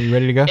 Are you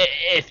ready to go?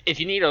 If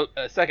you need a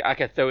second, I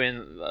could throw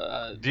in.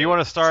 Do you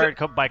want to start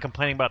by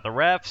complaining about the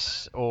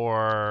refs,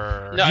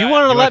 or No, You I-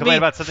 want to wanna let complain me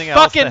about something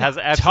else fucking that has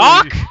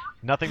absolutely talk?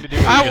 nothing to do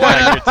with I your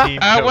wanna, team?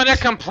 I coach? want to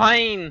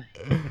complain.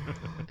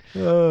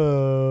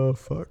 Oh,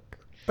 fuck.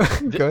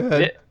 Go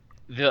ahead.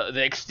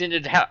 The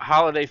extended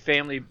holiday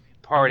family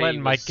party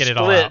letting Mike was get it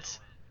all out.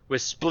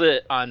 was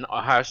split on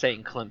Ohio State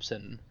and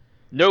Clemson.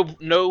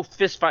 No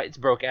fist fights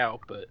broke out,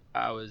 but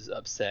I was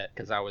upset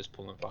because I was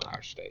pulling for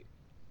Ohio State.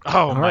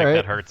 Oh, All Mike, right.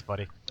 that hurts,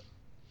 buddy.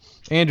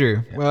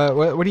 Andrew,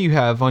 what do you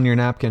have on your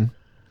napkin?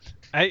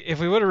 If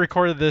we would have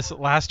recorded this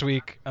last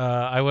week,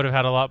 I would have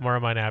had a lot more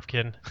on my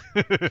napkin.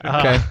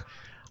 Okay.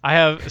 I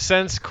have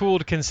since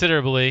cooled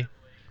considerably.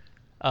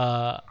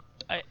 I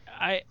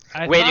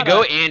Way to thought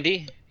go,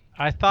 Andy.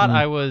 I thought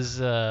I was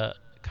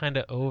kind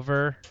of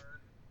over,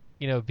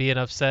 being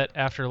upset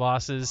after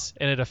losses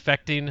and it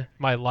affecting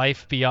my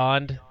life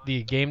beyond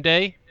the game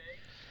day.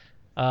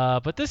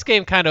 But this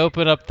game kind of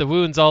opened up the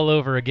wounds all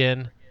over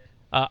again.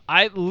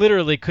 I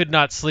literally could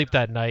not sleep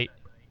that night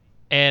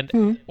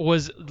and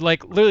was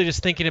like literally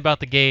just thinking about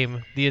the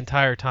game the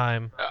entire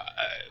time.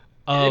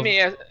 Let me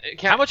ask,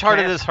 How much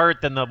harder did this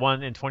hurt than the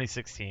one in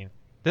 2016?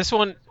 This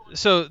one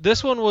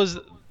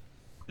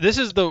this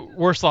is the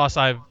worst loss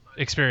I've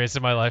experienced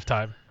in my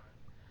lifetime.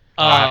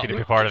 Happy to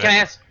be part of Can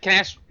it. I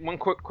ask one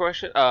quick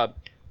question?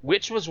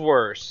 Which was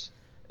worse,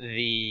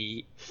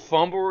 the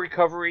fumble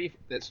recovery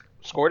that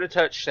scored a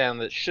touchdown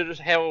that should have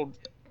held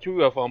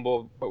to a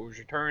fumble but was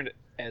returned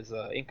as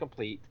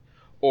incomplete,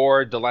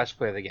 or the last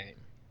play of the game?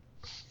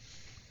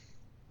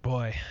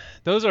 Boy,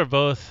 those are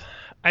both.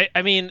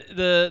 I mean,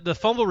 the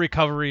fumble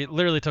recovery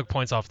literally took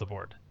points off the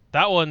board.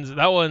 That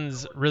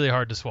one's really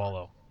hard to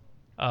swallow.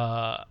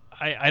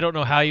 I don't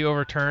know how you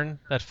overturn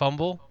that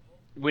fumble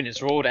When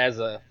it's ruled as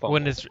a fumble.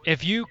 when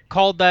if you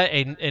called that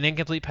an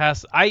incomplete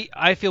pass.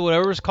 I feel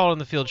whatever was called on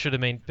the field should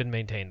have been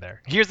maintained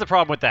there. Here's the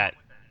problem with that.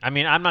 I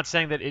mean, I'm not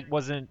saying that it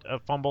wasn't a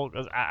fumble.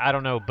 I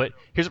don't know, but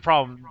here's the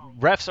problem.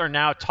 Refs are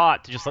now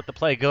taught to just let the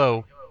play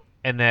go,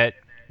 and that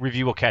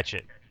review will catch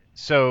it.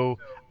 So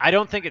I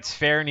don't think it's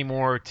fair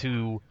anymore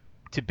to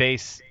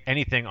base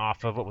anything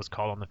off of what was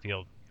called on the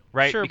field,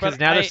 right? Sure, because but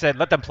now they've said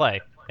let them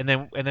play, and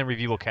then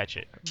review will catch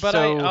it. But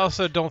so, I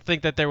also don't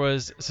think that there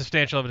was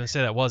substantial evidence to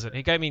say that wasn't.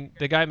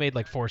 The guy made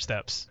like 4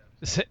 steps,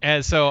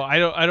 and so I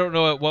don't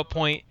know at what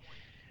point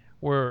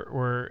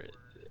where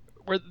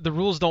the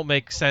rules don't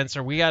make sense,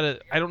 or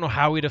I don't know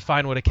how we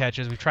define what a catch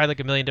is. We tried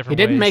like a million He different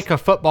didn't ways. make a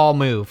football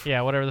move.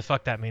 Yeah, whatever the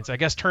fuck that means. I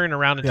guess turning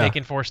around and Yeah.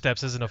 taking 4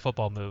 steps isn't a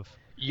football move.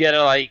 You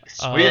gotta like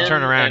spin We didn't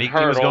turn around. and He was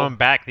hurdle. going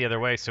back the other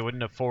way, so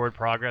wouldn't a forward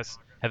progress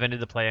have ended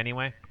the play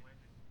anyway?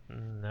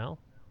 No.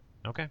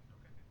 Okay.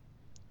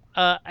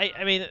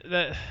 I mean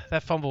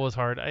that fumble was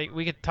hard.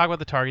 We could talk about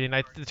the targeting.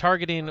 The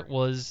targeting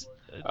was,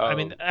 I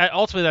mean,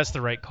 ultimately that's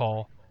the right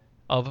call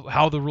of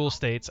how the rule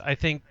states. I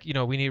think we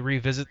need to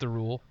revisit the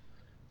rule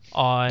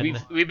on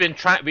We've been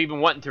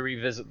wanting to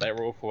revisit that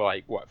rule for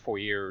like 4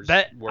 years.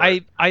 that. where-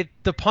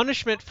 The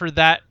punishment for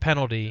that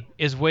penalty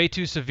is way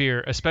too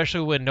severe,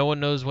 especially when no one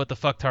knows what the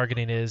fuck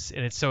targeting is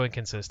and it's so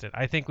inconsistent.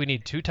 I think we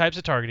need two types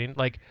of targeting.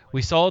 Like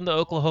we saw in the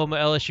Oklahoma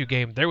LSU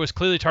game, there was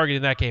clearly targeting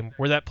in that game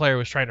where that player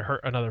was trying to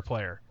hurt another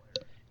player.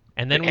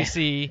 And then we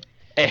see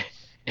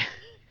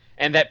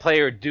and that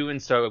player doing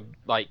so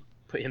like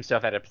put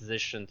himself at a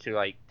position to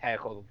like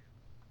tackle.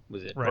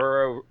 Was it Right.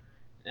 Burrow?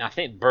 And I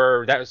think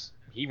Burrow.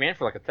 He ran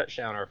for like a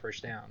touchdown or a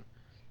first down.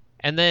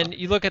 And then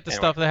you look at the Anyway.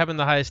 stuff that happened in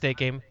the Ohio State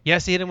game.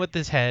 Yes, he hit him with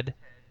his head.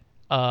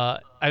 I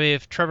mean,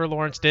 if Trevor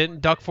Lawrence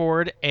didn't duck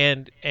forward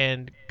and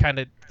kind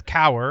of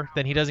cower,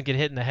 then he doesn't get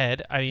hit in the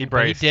head. I mean, He but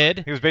he braced.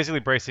 did. He was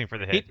basically bracing for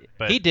the hit.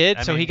 He did.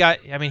 I So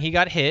mean, he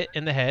got hit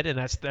in the head, and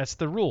that's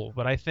the rule.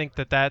 But I think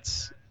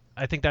that's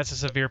a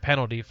severe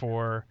penalty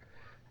for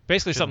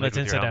basically something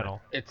Shouldn't that's lead with your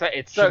incidental. It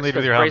Shouldn't sucks lead with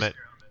 'cause your helmet.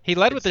 He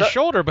led with his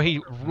shoulder, but he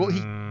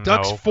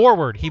ducks no.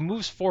 forward. He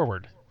moves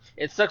forward.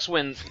 It sucks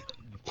when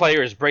the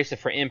player is bracing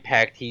for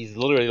impact. He's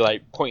literally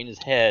like pointing his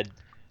head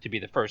to be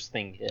the first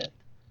thing hit.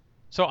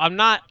 So I'm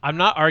not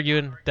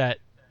arguing that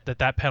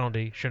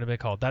penalty shouldn't have been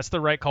called. That's the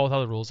right call with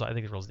all the rules. I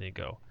think the rules need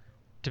to go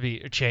to be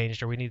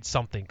changed, or we need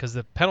something because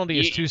the penalty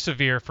is too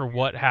severe for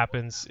what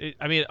happens.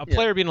 I mean, a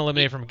player being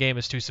eliminated from a game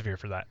is too severe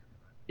for that.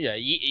 Yeah,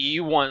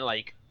 you want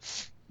like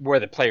where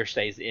the player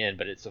stays in,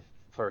 but it's a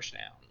first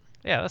down.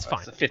 Yeah, that's fine.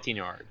 It's a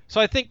 15-yard.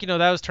 So I think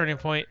that was turning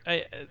point.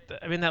 I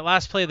mean, that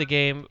last play of the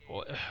game,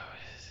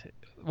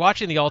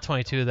 watching the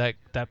all-22,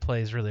 that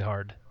play is really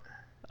hard.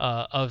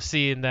 Of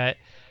seeing that,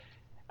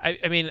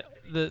 I mean,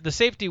 the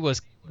safety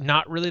was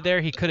not really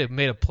there. He could have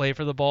made a play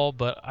for the ball,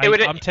 but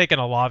I'm taking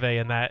Olave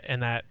in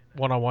that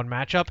one-on-one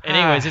matchup.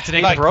 Anyways, it's an he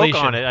incompletion.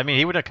 broke on it. I mean,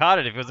 he would have caught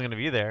it if he wasn't going to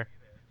be there.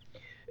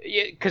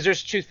 Yeah, because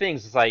there's two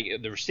things. It's like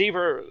the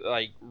receiver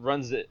like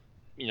runs it,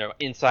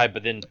 inside,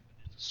 but then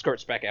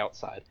skirts back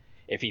outside.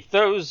 If he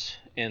throws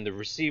and the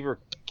receiver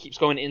keeps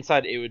going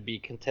inside, it would be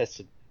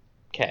contested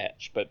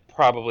catch. But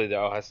probably the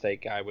Ohio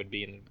State guy would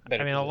be in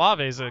better. I mean, position.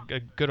 Olave is a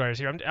good wide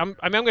receiver. I'm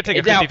going to take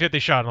a Now-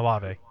 50-50 shot on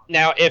Olave.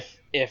 Now,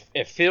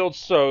 if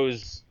Fields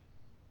throws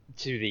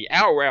to the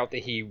out route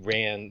that he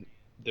ran,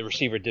 the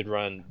receiver did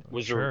run.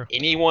 Was Sure. there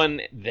anyone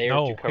there to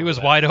No, cover he was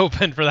that? wide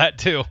open for that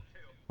too.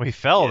 Well, he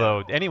fell Yeah.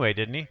 though. Anyway,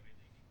 didn't he?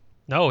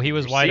 No, he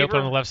was wide open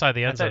on the left side of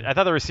the I end zone.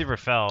 thought the receiver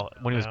fell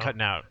when he was No.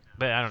 cutting out,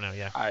 but I don't know.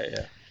 Yeah.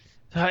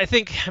 I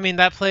think,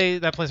 that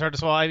play's hard to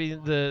swallow. I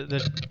mean,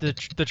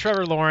 the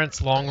Trevor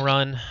Lawrence long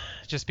run,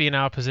 just being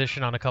out of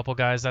position on a couple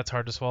guys, that's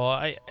hard to swallow.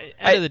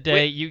 End of the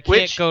day, you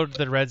can't go to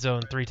the red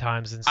zone 3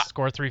 times and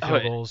score 3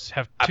 field goals,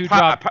 have 2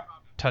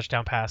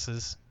 touchdown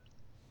passes.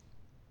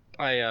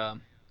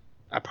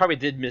 I probably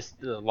did miss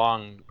the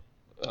long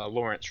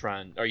Lawrence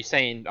run. Are you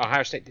saying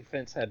Ohio State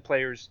defense had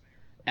players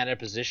at a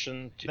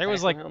position to There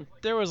was tackle him?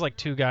 there was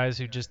 2 guys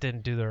who just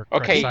didn't do their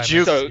Okay, correct He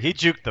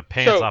assignments. juked the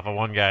pants off of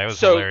one guy. It was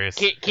so hilarious.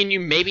 Can you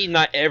maybe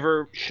not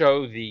ever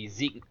show the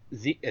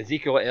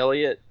Ezekiel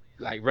Elliott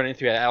like running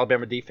through an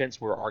Alabama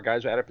defense where our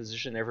guys were out of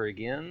position ever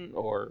again?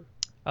 Or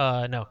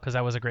No, because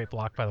that was a great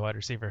block by the wide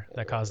receiver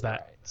that caused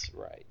that.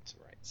 Right.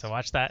 So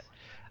watch that.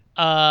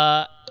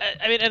 I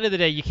mean, end of the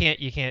day, you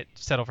can't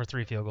settle for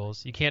 3 field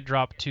goals. You can't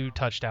drop 2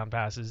 touchdown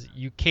passes.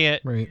 You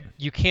can't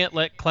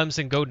let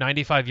Clemson go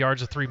 95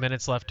 yards with 3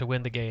 minutes left to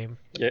win the game.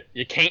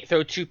 You can't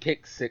throw 2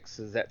 pick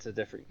sixes. That's a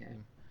different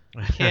game.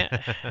 Can't.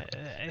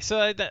 So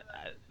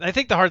I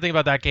think the hard thing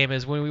about that game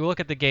is when we look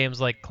at the games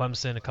like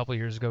Clemson a couple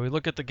years ago, we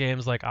look at the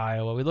games like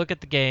Iowa, we look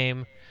at the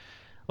game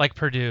like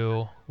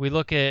Purdue, we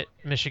look at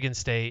Michigan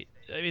State.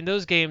 I mean,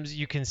 those games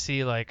you can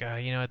see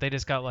they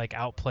just got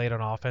outplayed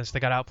on offense.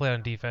 They got outplayed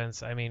on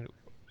defense. I mean,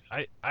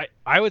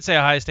 I would say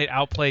Ohio State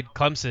outplayed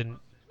Clemson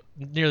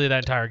nearly that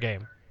entire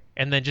game,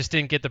 and then just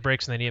didn't get the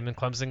breaks when they needed them, and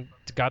Clemson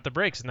got the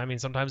breaks. And I mean,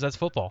 sometimes that's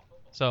football.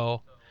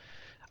 So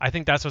I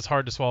think that's what's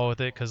hard to swallow with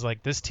it because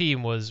this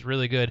team was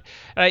really good.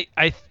 And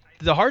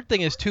the hard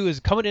thing is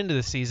coming into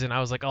the season,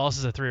 I was like, oh, this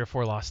is a 3 or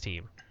 4 loss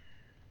team.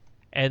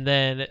 And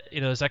then,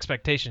 those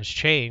expectations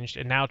changed,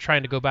 and now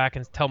trying to go back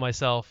and tell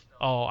myself,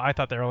 oh, I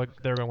thought they were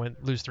going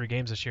to lose 3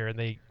 games this year, and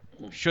they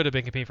should have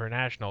been competing for a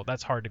national.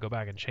 That's hard to go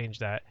back and change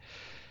that.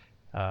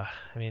 I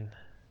mean,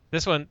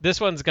 this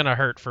one's going to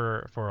hurt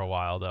for a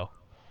while, though.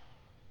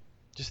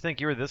 Just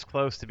think you were this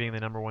close to being the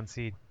number 1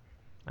 seed.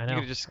 I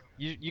know.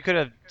 You could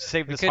have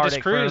saved this could just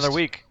heartache for another cruised.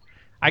 week.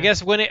 I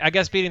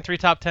guess beating 3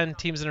 top 10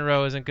 teams in a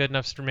row isn't good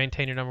enough to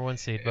maintain your number 1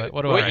 seed, but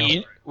what do I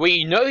know?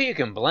 You know who you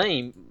can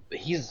blame?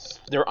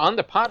 They're on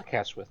the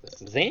podcast with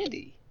us. It's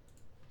Andy.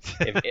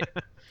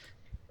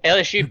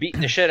 LSU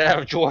beating the shit out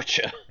of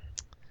Georgia.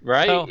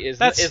 Right? So,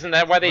 Isn't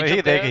that why they Well,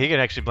 took that? he can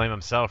actually blame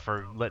himself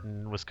for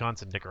letting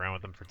Wisconsin dick around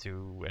with them for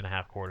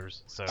 2.5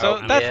 quarters. So, So I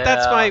mean,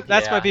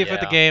 that's my beef with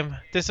the yeah. game.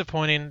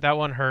 Disappointing. That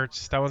one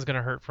hurts. That one's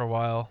gonna hurt for a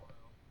while.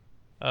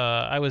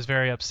 I was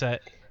very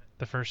upset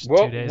the first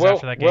 2 days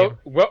after that game.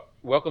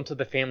 Welcome to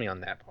the family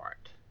on that part.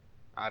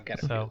 I've got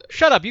to feel So it.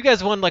 shut up. You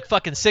guys won like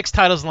fucking 6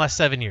 titles in the last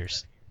 7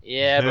 years.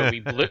 Yeah, but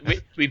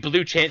we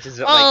blew chances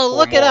at like Oh, 4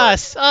 look at more.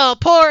 us. Oh,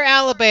 poor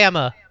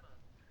Alabama.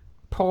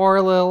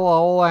 Poor little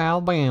old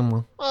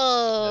Alabama.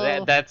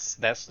 Oh.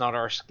 That's not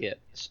our skit.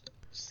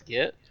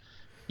 Skit?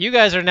 You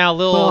guys are now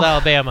little old Well,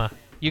 Alabama.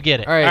 You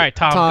get it. all right,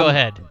 Tom, Tom. go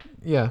ahead.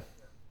 Yeah.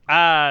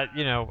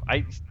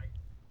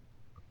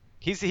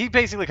 he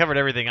basically covered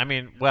everything. I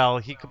mean, well,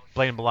 he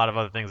complained a lot of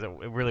other things that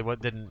really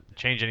didn't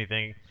change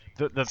anything.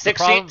 The 16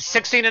 problem,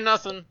 16 to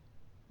nothing.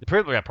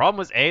 the problem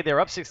was they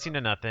were up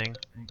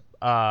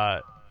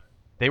 16-0.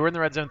 They were in the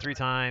red zone 3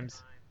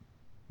 times,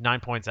 9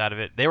 points out of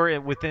it. They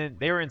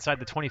were inside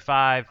the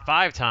 25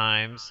 5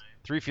 times,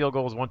 3 field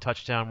goals, 1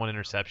 touchdown, 1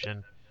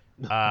 interception.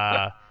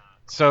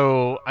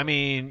 So I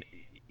mean,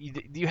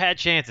 you had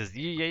chances.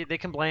 They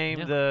can blame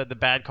the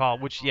bad call,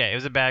 which it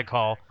was a bad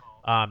call.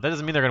 That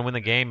doesn't mean they're going to win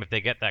the game if they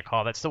get that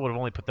call. That still would have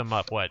only put them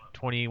up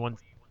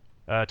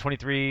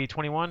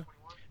 23-21.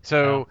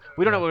 So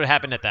we don't know what would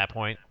happen at that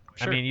point.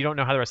 Sure. I mean, you don't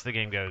know how the rest of the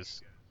game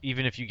goes,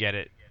 even if you get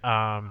it.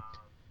 I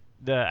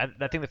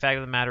think the fact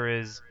of the matter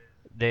is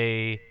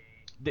they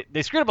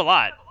screwed up a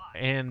lot,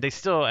 and they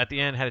still at the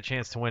end had a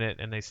chance to win it,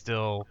 and they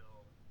still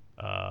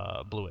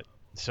blew it.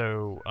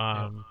 So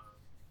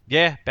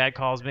bad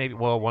calls maybe.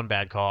 Well, one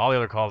bad call. All the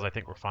other calls I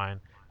think were fine.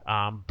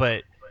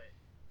 But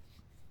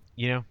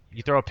you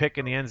throw a pick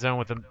in the end zone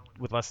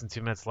with less than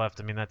 2 minutes left.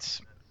 I mean,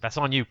 that's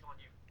on you.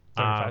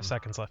 35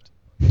 seconds left.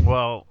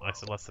 Well, I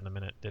said less than a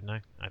minute, didn't I?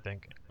 I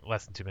think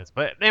less than 2 minutes.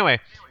 But anyway,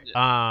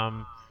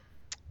 and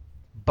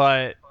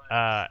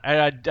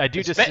I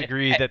do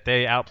disagree that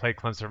they outplayed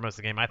Clemson for most of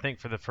the game. I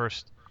think for the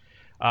first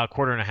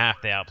quarter and a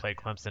half they outplayed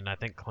Clemson. I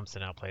think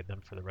Clemson outplayed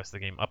them for the rest of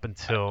the game up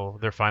until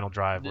their final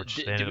drive, which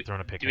they ended up throwing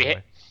a pick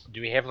anyway.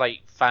 Do we have like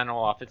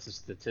final offensive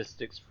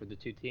statistics for the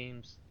two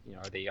teams?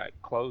 Are they like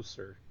close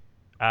or?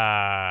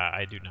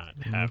 I do not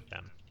have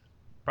them.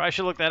 Probably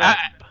should look that up.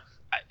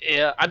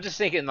 I'm just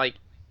thinking like,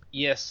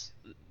 yes,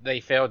 they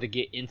failed to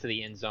get into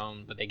the end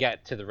zone, but they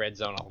got to the red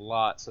zone a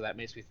lot, so that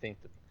makes me think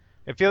that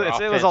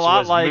it was a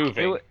lot like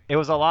it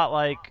was a lot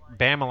like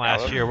Bama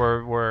last year,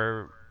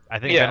 where I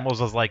think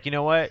Venables was like, you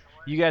know what,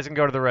 you guys can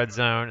go to the red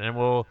zone and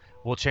we'll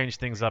change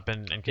things up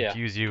and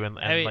confuse you and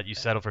let you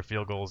settle for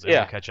field goals and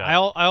we'll catch up.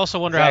 I also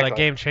wonder how that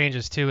game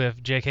changes too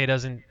if J.K.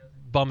 doesn't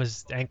bum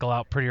his ankle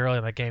out pretty early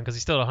in that game because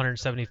he's still at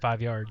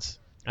 175 yards.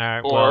 All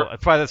right. Well,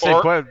 it's probably the same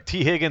quote.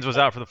 T. Higgins was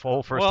out for the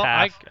full first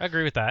half. I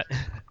agree with that.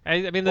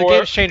 I mean, the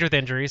game's changed with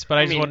injuries, but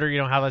I just wonder,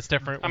 how that's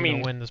different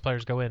when those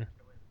players go in.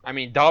 I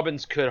mean,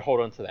 Dobbins could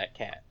hold on to that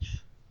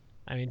catch.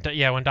 I mean,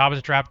 when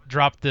Dobbins dropped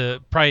the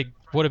probably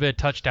would have been a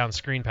touchdown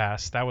screen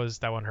pass. That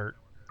one hurt.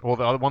 Well,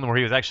 the other one where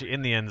he was actually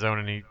in the end zone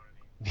and he.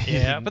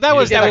 Yeah, but that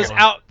was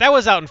out. That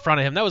was out in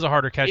front of him. That was a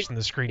harder catch than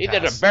the screen pass. He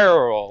did a barrel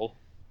roll.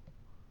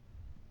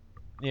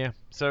 Yeah.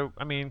 So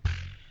I mean,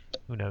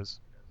 who knows?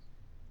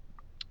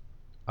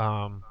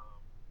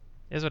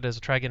 Is what it is.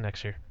 We'll try again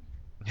next year.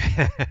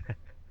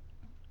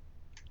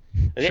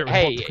 Sure,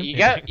 hey, you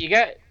got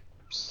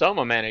some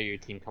amount of your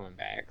team coming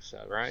back, so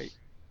right?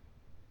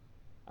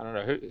 I don't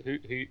know who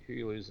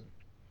you losing.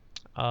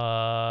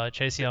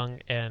 Chase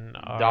Young and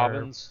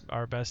Dobbins,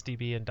 our best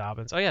DB, and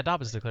Dobbins. Oh yeah,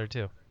 Dobbins declared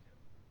too.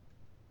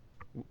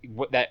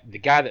 The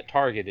guy that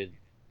targeted,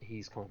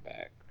 he's coming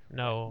back.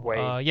 No.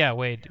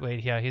 Wade.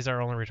 Wade. Yeah, he's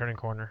our only returning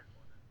corner.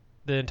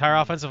 The entire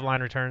offensive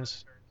line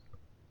returns.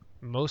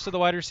 Most of the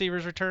wide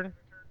receivers return,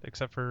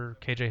 except for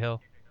KJ Hill.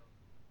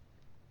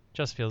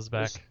 Just feels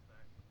back.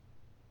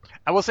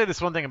 I will say this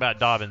one thing about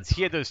Dobbins.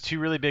 He had those 2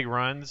 really big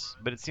runs,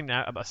 but it seemed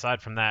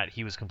aside from that,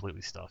 he was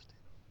completely stuffed.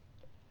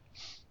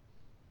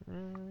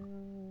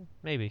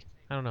 Maybe.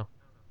 I don't know.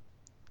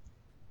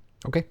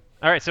 Okay.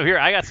 All right, so here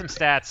I got some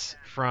stats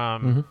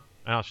from.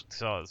 I'll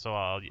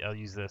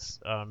use this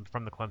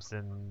from the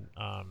Clemson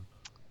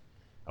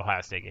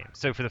Ohio State game.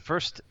 So for the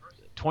first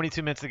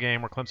 22 minutes of the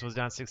game, where Clemson was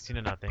down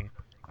 16-0,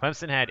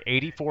 Clemson had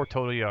 84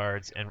 total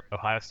yards and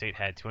Ohio State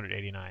had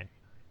 289.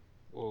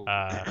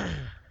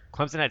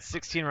 Clemson had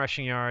 16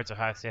 rushing yards.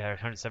 Ohio State had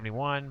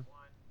 171.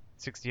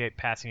 68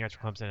 passing yards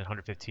for Clemson and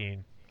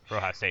 115 for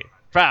Ohio State.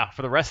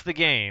 For the rest of the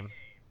game,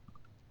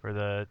 for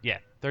the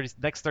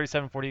next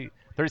 37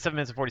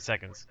 minutes and 40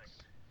 seconds,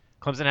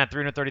 Clemson had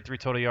 333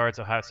 total yards.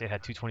 Ohio State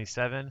had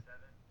 227.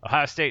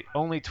 Ohio State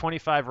only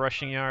 25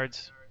 rushing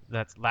yards.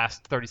 That's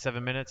last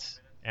 37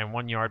 minutes and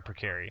 1 yard per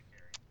carry.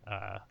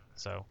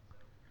 So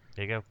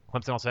there you go.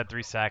 Clemson also had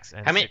 3 sacks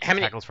and 6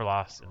 tackles for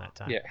loss in that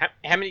time. Yeah.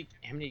 How many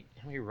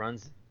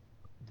runs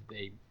did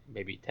they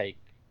maybe take?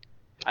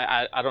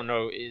 I don't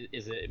know.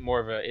 Is it more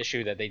of an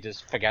issue that they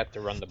just forgot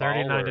to run the ball?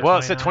 39 to Well,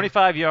 it said 29.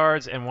 25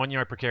 yards and 1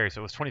 yard per carry,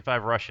 so it was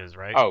 25 rushes,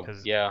 right? Oh,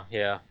 yeah,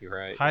 you're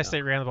right. Ohio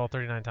State ran the ball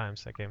 39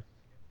 times that game.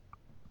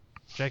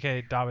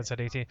 J.K. Dobbins had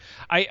 18.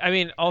 I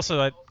mean,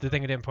 also the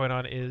thing I didn't point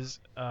on is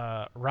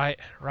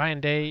Ryan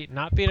Day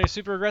not being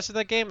super aggressive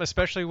that game,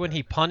 especially when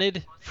he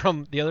punted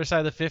from the other side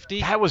of the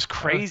 50. That was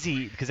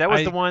crazy because that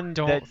was I the one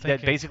don't that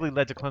think it- basically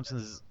led to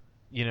Clemson's,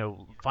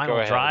 Go final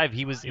ahead. drive.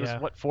 It was Yeah.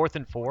 what, 4th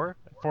and 4?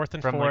 Fourth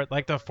and From, four, like-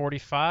 like the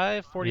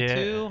 45, 42,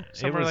 Yeah,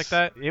 somewhere like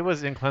that. It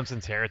was in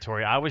Clemson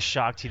territory. I was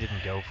shocked he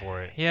didn't go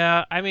for it.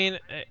 Yeah, I mean,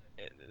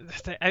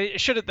 I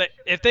should have.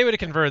 If they would have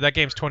converted, that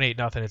game's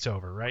 28-0. It's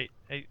over, right?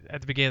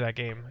 At the beginning of that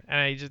game, and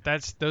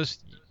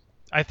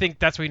I think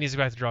that's what he needs to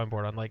go back to the drawing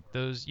board on. Like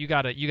those, you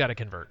gotta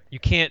convert. You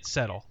can't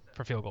settle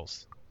for field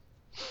goals.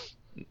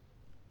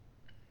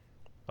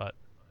 But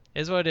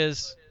is what it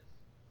is.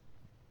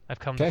 I've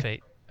come to Okay.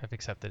 fate. I've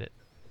accepted it.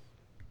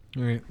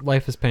 All right,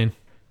 life is pain.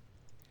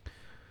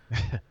 All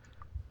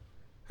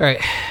right,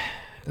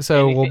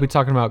 so we'll be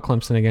talking about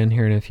Clemson again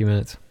here in a few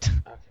minutes.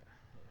 All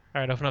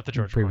right, open up the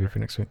Georgia Preview corner. for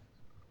next week.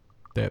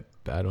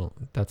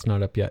 That's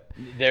not up yet.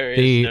 There is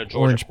The no Georgia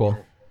Orange Bowl.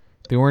 corner.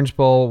 The Orange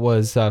Bowl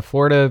was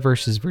Florida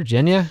versus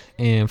Virginia,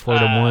 and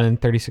Florida won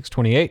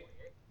 36-28.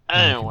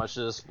 I didn't watch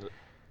this.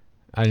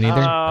 I didn't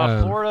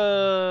either.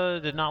 Florida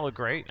did not look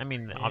great. I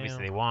mean,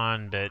 obviously Yeah. they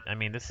won, but I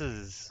mean, this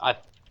is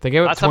They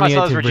gave up last time I 28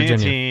 saw this to Virginia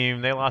Virginia.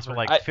 team, they lost with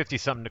like I- 50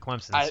 something to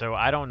Clemson. I- So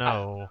I don't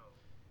know.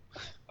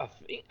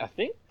 I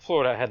think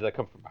Florida had to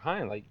come from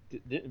behind. Like,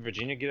 didn't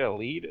Virginia get a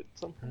lead at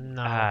some point?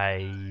 No. I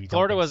don't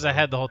Florida think was so.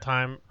 ahead the whole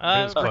time.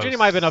 was Virginia close.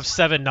 might have been up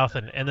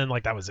 7-0, and then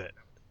like that was it.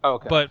 Oh,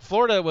 okay. But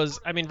Florida was.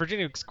 I mean,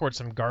 Virginia scored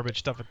some garbage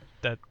stuff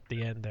at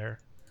the end there.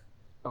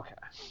 okay.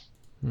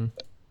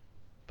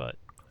 But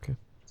Okay.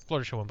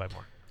 Florida should win by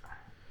more.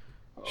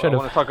 I Should've.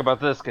 want to talk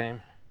about this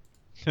game.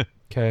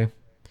 Okay.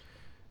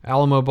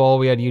 Alamo Bowl,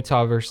 we had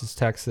Utah versus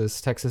Texas.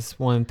 Texas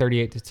won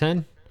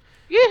 38-10.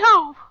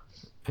 Yeehaw!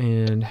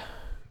 And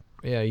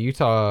yeah,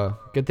 Utah.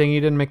 Good thing you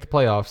didn't make the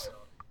playoffs.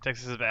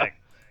 Texas is back.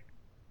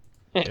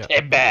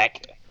 Head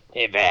back.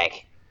 Head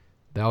back.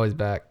 They're always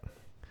back.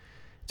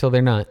 Till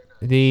they're not.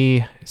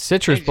 The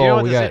Citrus Hey, Bowl, you know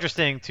we what's got.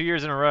 interesting? 2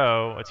 years in a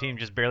row, a team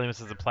just barely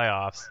misses the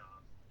playoffs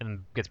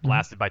and gets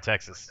blasted by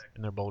Texas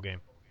in their bowl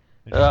game.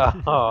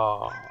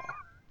 Oh.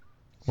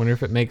 Wonder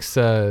if it makes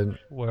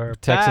We're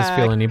Texas back.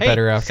 feel any Hey,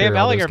 better after Sam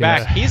all those Ellinger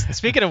back. games. He's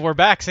speaking of we're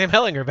back. Sam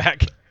Ellinger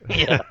back.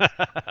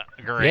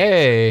 Great.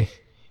 Yay!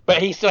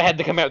 But he still had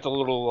to come out with a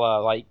little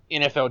like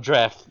NFL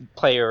draft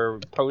player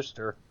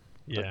poster.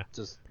 Yeah.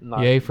 Just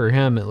not. Yay for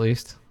him, at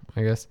least,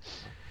 I guess.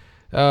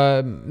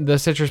 The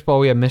Citrus Bowl,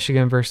 we have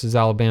Michigan versus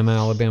Alabama.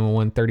 Alabama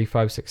won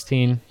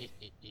 35-16.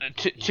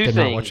 Two Did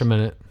not watch things. a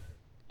minute.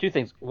 Two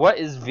things. What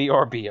is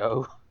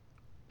VRBO?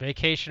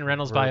 Vacation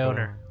rentals by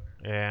owner.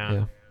 Yeah.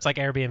 Yeah. It's like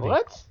Airbnb.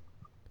 What?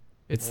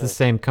 It's the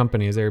same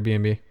company as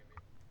Airbnb.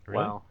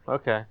 Really? Wow.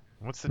 Okay.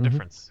 What's the Mhm.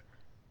 difference?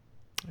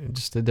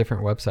 Just a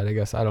different website, I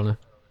guess. I don't know.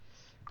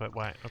 But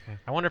why? Okay.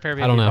 I wonder if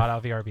Airbnb I don't know. bought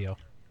out VRBO.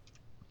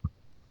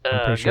 I'm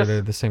I pretty sure guess-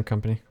 they're the same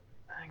company.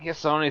 I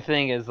guess the only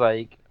thing is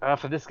like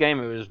for this game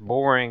it was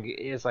boring.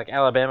 It's like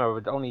Alabama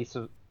would only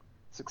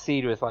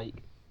succeed with like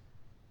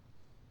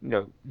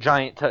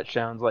giant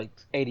touchdowns, like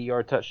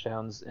 80-yard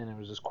touchdowns, and it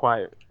was just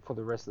quiet for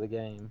the rest of the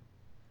game.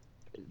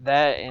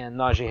 That and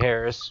Najee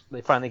Harris,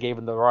 they finally gave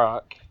him the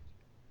rock,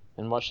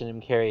 and watching him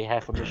carry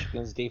half of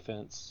Michigan's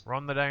defense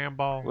Run the damn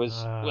ball.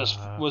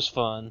 was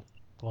fun.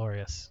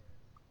 Glorious.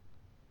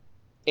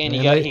 And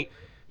Man, he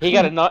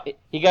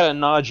got a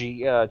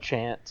Najee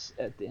chance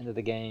at the end of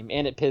the game,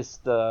 and it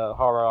pissed Hara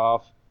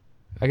off.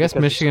 I guess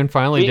Because Michigan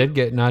finally he- did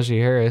get Najee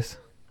Harris.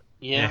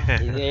 Yeah,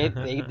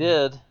 they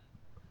did.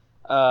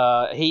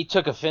 He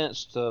took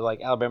offense to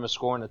like Alabama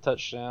scoring a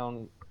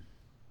touchdown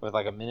with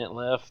like a minute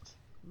left.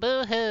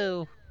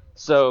 Boo-hoo.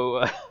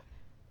 So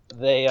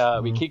we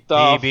Mm. kicked He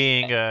off.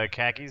 being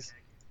khakis.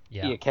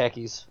 Yeah,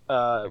 khakis.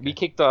 We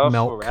kicked off.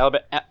 Milk. Or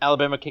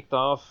Alabama kicked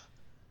off.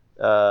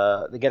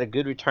 They got a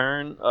good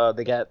return.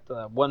 They got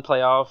one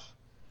playoff.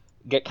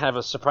 Get kind of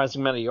a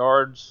surprising amount of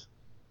yards.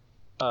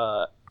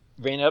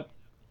 Ran up,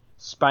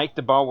 spiked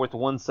the ball with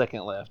 1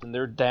 second left, and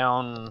they're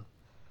down.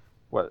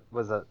 What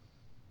was it?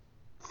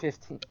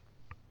 15.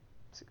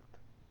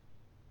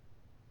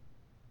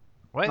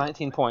 What?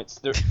 19 points.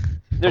 They're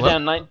Hello?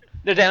 down 9.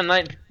 They're down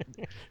 9.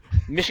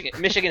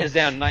 Michigan is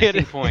down He 19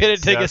 had to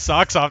points. take Yeah. his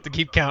socks off to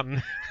keep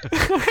counting.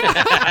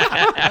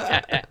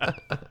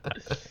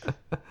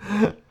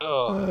 Oh,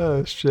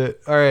 Oh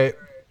shit! All right,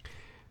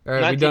 we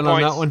 19 done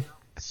on that points. one.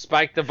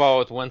 spiked the ball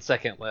with 1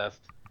 second left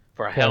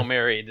for a Hail Okay.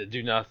 Mary to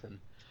do nothing.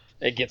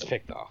 It gets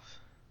picked off.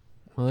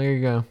 Well, there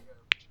you go.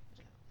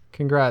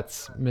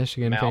 Congrats,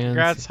 Michigan Mouth. fans.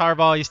 Congrats,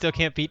 Harbaugh. You still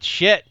can't beat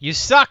shit. You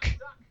suck. You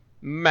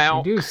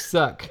Mount. do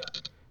suck.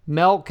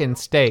 Milk and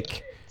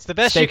steak. It's the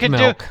best you Steak can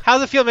milk. do.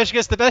 How's it feel, Michigan?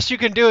 It's the best you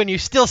can do, and you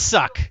still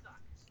suck.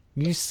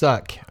 You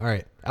suck. All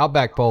right,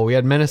 Outback Bowl. We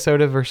had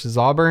Minnesota versus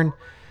Auburn.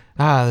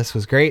 This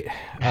was great.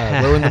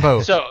 We're in the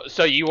boat.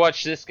 So you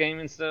watched this game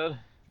instead?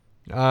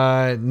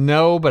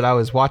 No, but I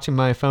was watching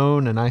my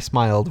phone and I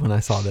smiled when I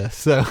saw this.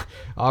 So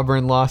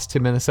Auburn lost to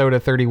Minnesota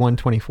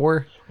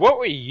 31-24. What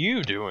were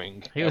you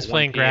doing? He at was 1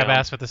 playing grab p.m.?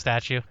 ass with the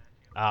statue.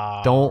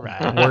 Don't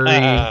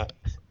worry.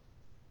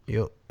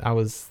 I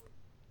was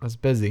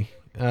busy.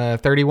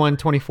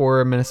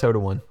 31-24, Minnesota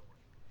won.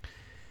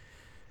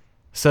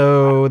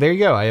 So there you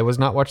go. I was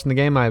not watching the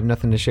game. I have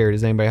nothing to share.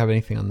 Does anybody have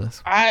anything on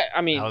this?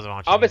 I mean, I wasn't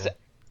watching obviously, either.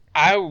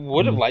 I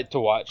would have liked to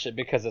watch it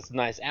because it's a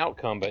nice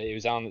outcome, but it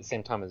was on at the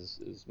same time as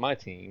my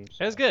team.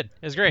 It was good.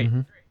 It was great.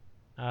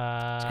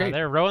 It's great.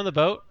 They're rowing the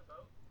boat.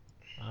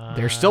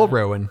 They're still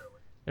rowing.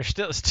 They're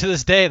still to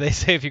this day. They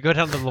say if you go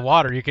down to the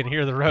water, you can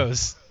hear the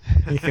rows.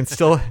 You can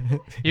still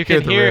You hear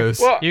can the hear. rows.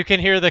 Well- You can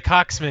hear the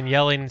coxswain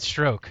yelling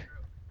 "stroke."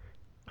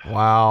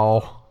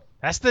 Wow.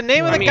 That's the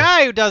name of I the mean-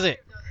 guy who does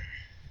it.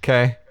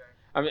 Okay.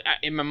 I mean,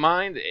 in my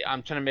mind,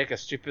 I'm trying to make a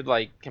stupid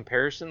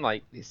comparison.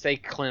 Like they say,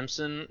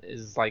 Clemson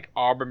is like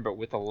Auburn, but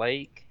with a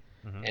lake,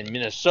 and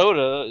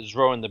Minnesota is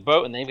rowing the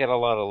boat, and they've got a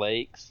lot of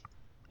lakes,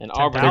 and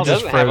Auburn They're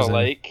just doesn't have a frozen.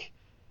 lake.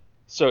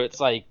 So it's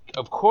like,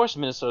 of course,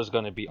 Minnesota's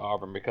going to be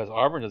Auburn because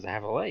Auburn doesn't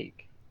have a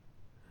lake.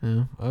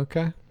 Yeah,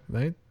 okay.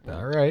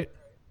 All right.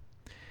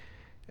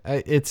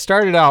 It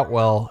started out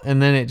well,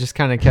 and then it just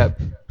kind of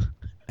kept.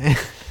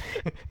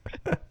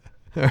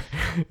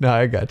 No,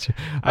 I got you.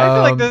 I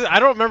feel like this. I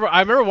don't remember. I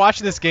remember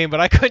watching this game,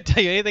 but I couldn't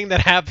tell you anything that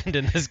happened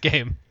in this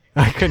game.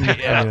 I couldn't.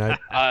 Yeah, I mean,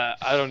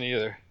 I don't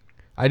either.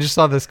 I just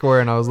saw the score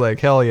and I was like,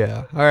 hell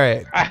yeah! All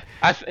right. I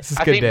is a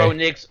think good day. Bo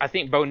Nix. I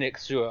think Bo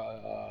Nix threw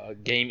a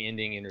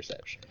game-ending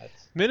interception.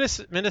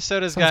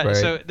 Minnesota's Sounds got. right.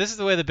 So this is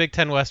the way the Big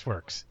Ten West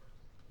works.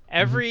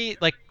 Every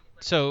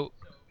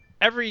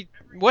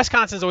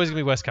Wisconsin's always gonna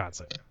be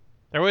Wisconsin.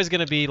 They're always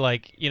gonna be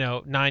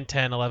 9,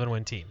 10, 11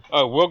 win team.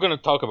 Oh, we're going to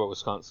talk about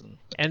Wisconsin.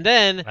 And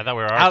then I thought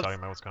we were already Out- talking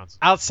about Wisconsin.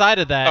 outside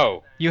of that,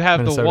 Oh. you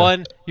have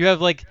Minnesota. you have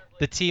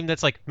the team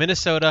that's like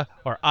Minnesota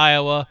or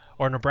Iowa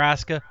or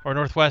Nebraska or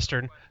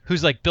Northwestern,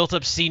 who's built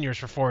up seniors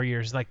for 4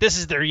 years. This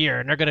is their year,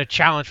 and they're going to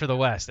challenge for the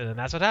West. And then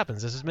that's what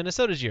happens. This is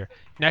Minnesota's year.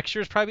 Next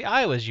year is probably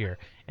Iowa's year,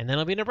 and then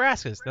it'll be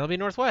Nebraska's. Then it'll be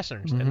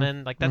Northwestern's, and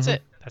then that's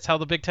it. That's how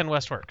the Big Ten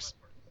West works.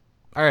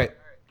 All right.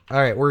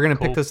 We're gonna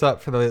pick Cool. this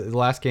up for the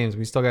last games.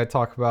 We still got to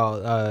talk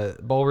about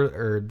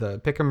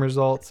the pick'em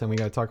results, and we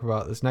got to talk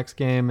about this next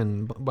game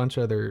and a bunch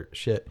of other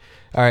shit.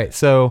 All right.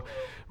 So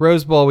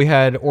Rose Bowl, we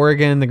had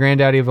Oregon, the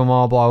granddaddy of them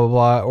all. Blah blah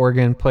blah.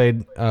 Oregon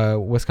played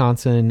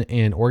Wisconsin,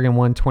 and Oregon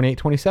won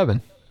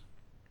 28-27.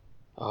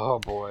 Oh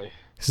boy.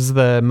 This is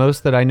the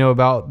most that I know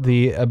about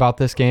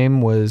this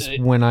game was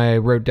when I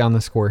wrote down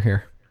the score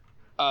here.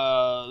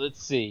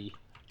 Let's see.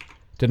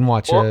 Didn't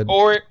watch it.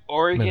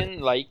 Oregon,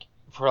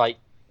 for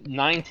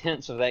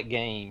 9/10 of that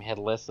game, had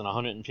less than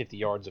 150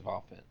 yards of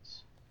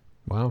offense.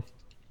 Wow.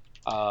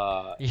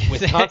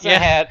 Wisconsin Yeah.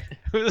 had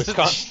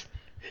Wisconsin-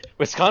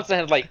 Wisconsin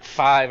had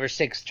 5 or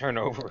 6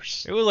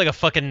 turnovers. It was like a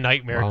fucking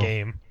nightmare Wow.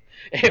 game.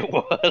 It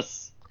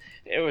was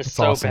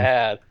so awesome.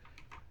 bad,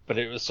 but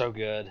it was so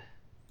good.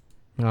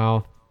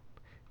 No.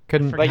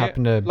 Couldn't Like-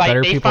 happen to like,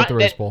 better they people at the fin-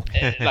 Rose Bowl.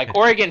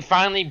 Oregon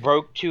finally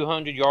broke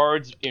 200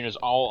 yards, and it was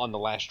all on the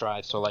last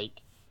drive. So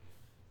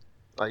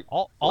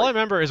All I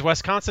remember is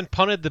Wisconsin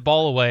punted the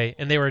ball away,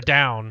 and they were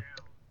down,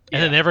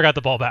 and then Yeah. never got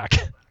the ball back.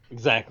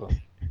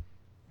 exactly.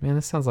 Man,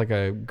 this sounds like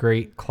a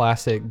great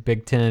classic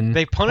Big Ten.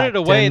 They punted it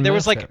Pac-10 away, and there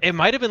was mascot. it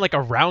might have been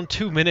around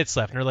 2 minutes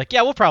left, and they're like,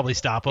 yeah, we'll probably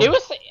stop them. It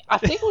was. I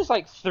think it was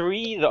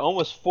 3 to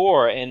almost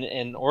 4,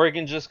 and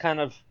Oregon just kind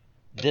of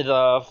did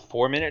a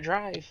 4-minute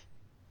drive.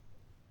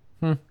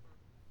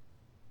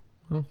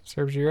 Well,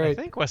 serves you I right.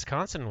 think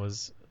Wisconsin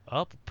was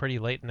up pretty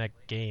late in that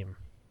game,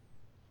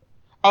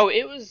 Oh,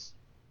 it was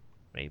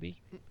maybe.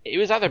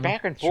 either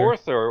back and sure.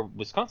 forth or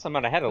Wisconsin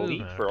might have had a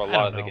lead for a I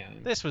lot of don't the know.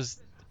 game. This was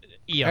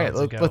All right, eons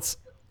ago. let's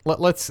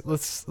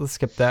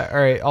skip that. All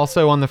right.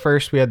 Also on the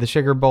first, we had the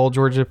Sugar Bowl.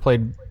 Georgia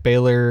played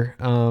Baylor,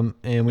 and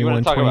we You won want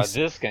to talk 20, about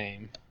this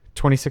game?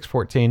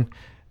 26-14.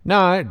 No,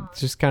 I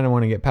just kind of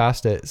want to get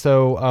past it.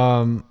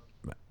 So,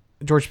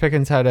 George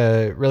Pickens had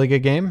a really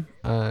good game,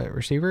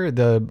 receiver.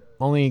 The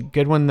only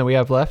good one that we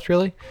have left,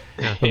 really,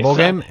 the bowl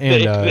game,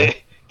 and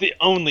the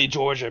only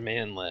Georgia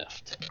man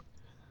left.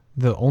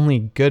 the only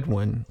good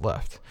one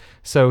left.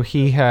 So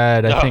he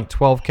had, I No. think,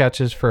 12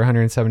 catches for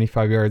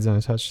 175 yards and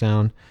a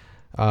touchdown.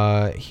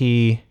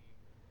 He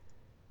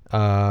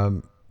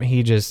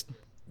just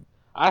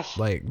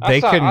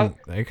they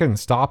couldn't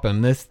stop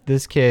him.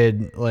 This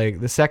kid,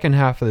 the second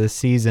half of the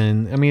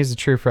season, I mean, he's a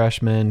true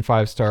freshman,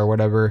 5-star,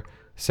 whatever,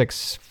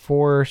 6'4",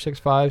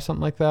 6'5",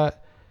 something like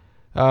that.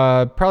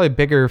 Probably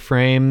bigger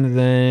frame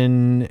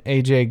than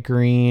AJ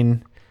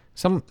Green.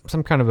 Some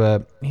kind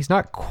of he's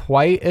not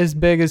quite as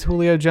big as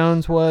Julio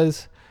Jones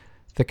was.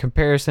 The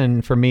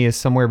comparison for me is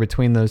somewhere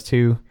between those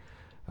two.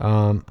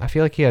 I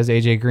feel like he has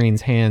AJ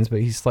Green's hands, but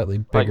he's slightly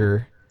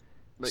bigger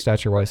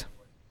stature-wise.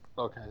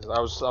 Okay, I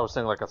was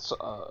saying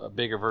a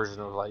bigger version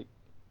of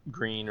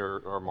Green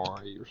or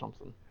Maury or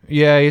something.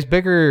 Yeah, he's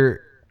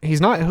bigger. He's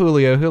not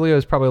Julio. Julio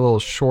is probably a little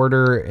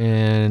shorter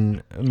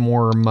and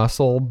more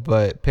muscle,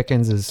 but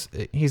Pickens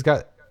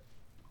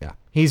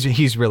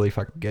he's really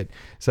fucking good.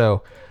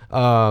 So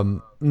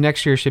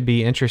next year should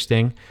be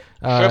interesting.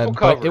 Triple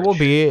But it will coverage.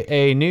 be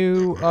a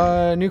new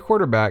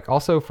quarterback.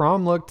 Also,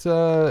 Fromm looked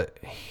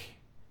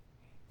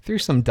threw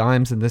some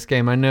dimes in this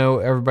game. I know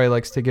everybody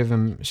likes to give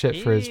him shit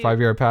for his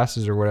 5-yard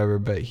passes or whatever,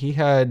 but he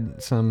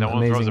had some No one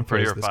throws amazing a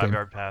prettier plays this game.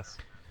 5-yard pass.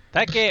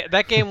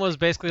 That game was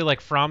basically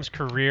like Fromm's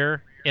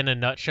career in a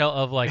nutshell.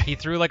 Of like he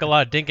threw like a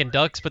lot of dink and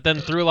ducks, but then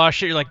threw a lot of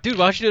shit. You're like, dude,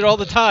 why don't you do it all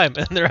the time?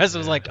 And the rest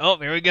was like, oh,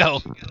 here we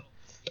go.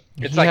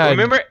 It's He like had-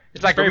 remember.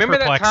 It's like very remember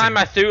that perplexing. time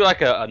I threw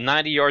like a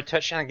 90-yard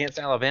touchdown against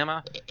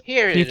Alabama.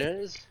 Here He- it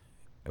is.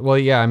 Well,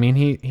 yeah, I mean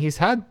he's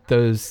had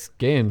those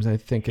games. I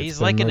think it's He's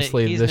been like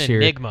mostly he's this an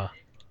year. enigma.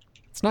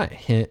 It's not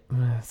hit.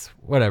 It's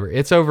whatever.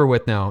 It's over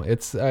with now.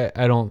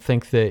 I don't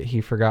think that he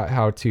forgot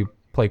how to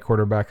play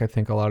quarterback. I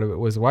think a lot of it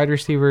was wide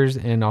receivers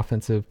and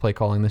offensive play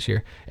calling this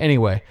year.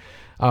 Anyway,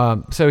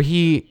 so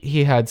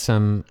he had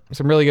some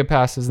really good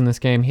passes in this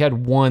game. He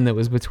had one that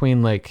was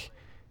between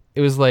it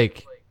was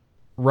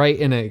right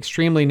in an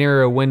extremely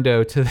narrow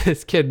window to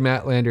this kid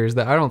Matt Landers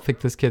that I don't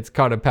think this kid's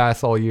caught a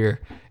pass all year.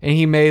 And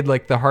he made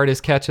like the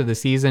hardest catch of the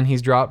season.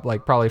 He's dropped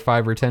like probably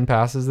 5 or 10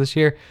 passes this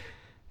year.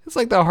 It's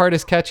like the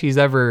hardest catch he's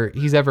ever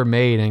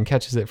made, and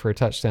catches it for a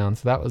touchdown.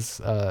 So that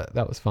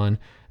was fun.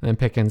 And then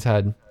Pickens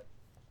had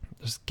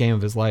just game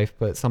of his life,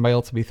 but somebody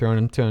else will be throwing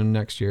him to him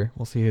next year.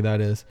 We'll see who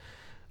that is.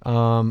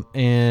 And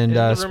Isn't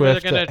the rumor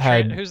Swift they're gonna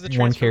had who's the one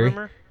transfer carry.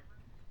 rumor?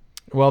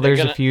 Well, They're there's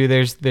gonna- a few.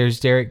 There's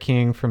Derek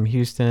King from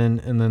Houston,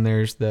 and then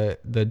there's the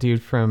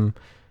dude from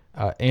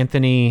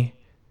Anthony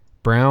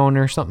Brown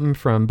or something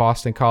from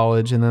Boston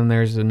College, and then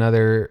there's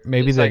another,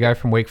 maybe It's the like- guy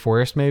from Wake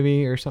Forest,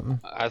 maybe, or something.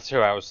 That's who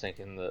I was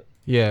thinking. That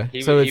Yeah.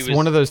 He- So he it's was-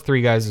 one of those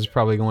 3 guys is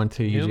probably going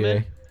to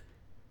Newman?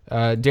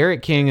 UGA.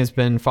 Derek King has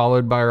been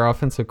followed by our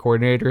offensive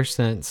coordinator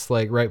since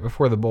like right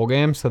before the bowl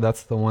game, so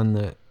that's the one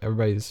that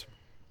everybody's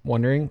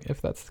wondering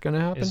if that's going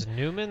to happen. Is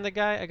Newman a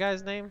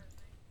guy's name?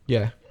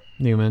 Yeah,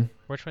 Newman.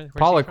 Which one?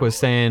 Pollock was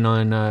saying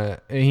on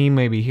he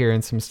may be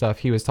hearing some stuff.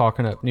 He was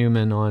talking up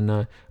Newman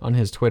on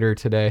his Twitter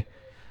today.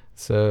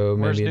 So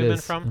Where's maybe it Newman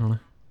is. from? I don't know.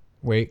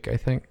 Wake, I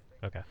think.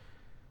 Okay.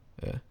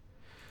 Yeah.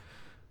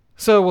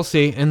 So we'll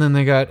see. And then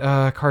they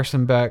got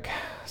Carson Beck,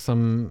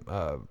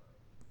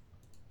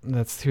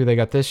 that's who they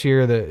got this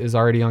year that is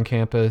already on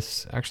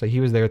campus. Actually, he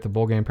was there at the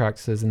bowl game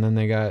practices. And then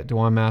they got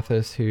DeJuan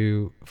Mathis,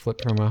 who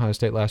flipped from Ohio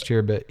State last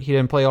year, but he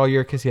didn't play all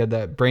year because he had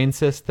that brain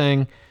cyst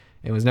thing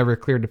and was never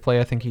cleared to play.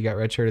 I think he got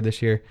redshirted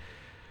this year.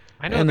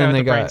 I know And the guy then with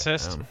they the brain got,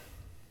 cyst.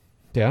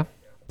 yeah,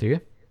 do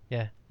you?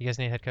 Yeah. You guys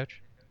need a head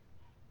coach?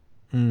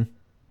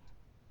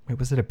 Wait,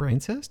 was it a brain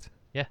cyst?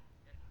 Yeah.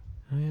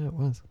 Oh yeah, it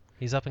was.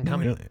 He's up and No,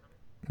 we coming. don't.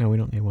 No, we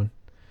don't need one.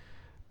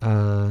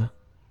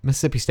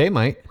 Mississippi State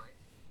might.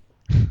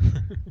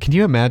 Can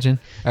you imagine?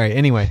 All right.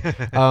 Anyway,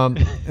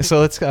 so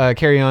let's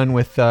carry on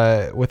with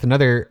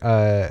another.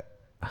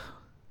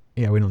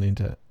 Yeah, we don't need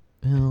to.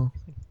 Well,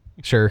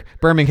 sure.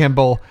 Birmingham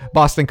Bowl,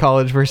 Boston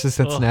College versus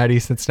Cincinnati.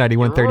 Cincinnati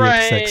won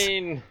 30-6.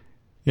 rain.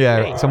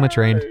 Yeah, so much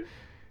rain.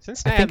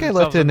 Cincinnati I think had I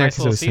left themselves it a in there nice because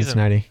it little was season.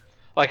 Cincinnati.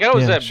 Like I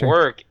was Yeah, at sure.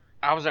 work.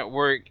 I was at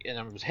work and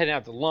I was heading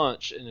out to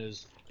lunch and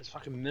it's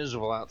fucking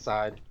miserable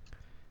outside.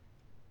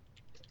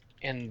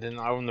 And then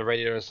on the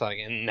radio it's like,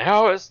 and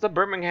now it's the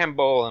Birmingham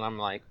Bowl, and I'm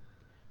like,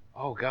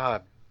 oh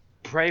God,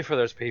 pray for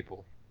those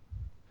people,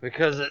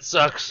 because it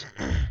sucks.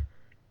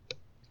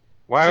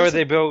 Why would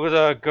they build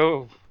a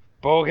go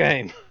bowl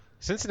game?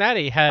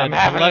 Cincinnati had I'm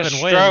having 11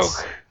 a wins,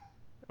 stroke.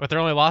 with their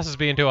only losses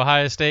being to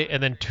Ohio State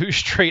and then 2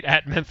 straight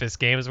at Memphis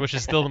games, which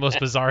is still the most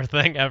bizarre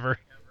thing ever.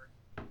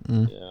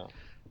 Yeah.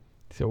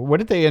 So what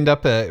did they end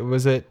up at?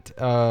 Was it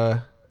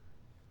 11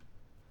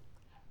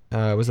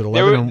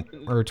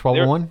 or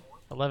 12-1?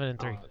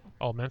 11-3.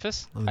 Oh,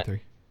 Memphis? 11-3.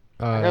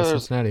 know there's-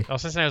 Cincinnati. Oh,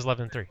 Cincinnati was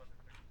 11-3.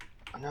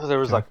 I know there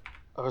was Okay.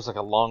 like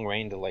a long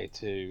rain delay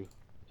too,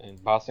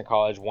 and Boston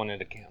College wanted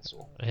to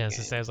cancel. the Yeah, game.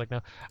 Cincinnati was like,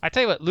 no. I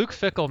tell you what, Luke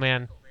Fickle,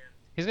 man,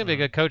 he's gonna be a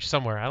Mm-hmm. good coach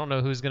somewhere. I don't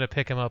know who's gonna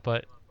pick him up,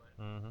 but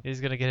Mm-hmm. he's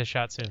gonna get his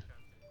shot soon.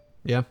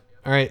 Yeah.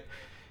 All right.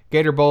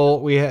 Gator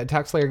Bowl. We had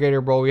Taxslayer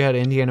Gator Bowl. We had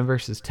Indiana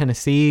versus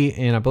Tennessee,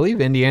 and I believe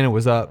Indiana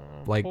was up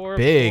like Poor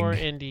big.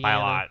 Indiana. By a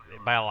lot.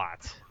 By a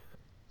lot.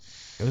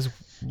 It was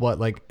what,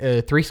 like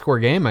a 3-score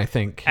game, I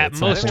think. At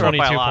some most point. They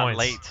were up by 22 a lot points.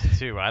 late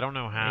too. I don't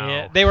know how.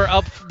 Yeah, they were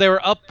up. They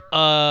were up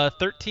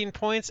 13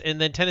 points, and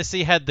then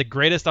Tennessee had the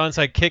greatest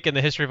onside kick in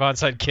the history of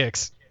onside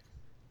kicks.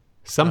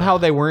 Somehow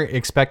they weren't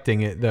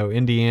expecting it though.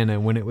 Indiana,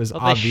 when it was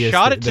Well, they obvious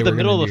shot that it they to the were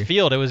middle gonna of the do-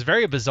 field. It was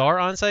very bizarre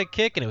onside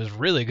kick, and it was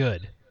really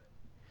good.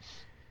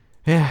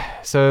 Yeah.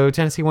 So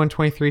Tennessee won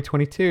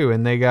 23-22,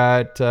 and they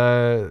got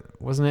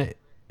wasn't it?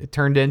 It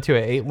turned into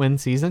an 8-win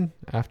season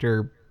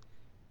after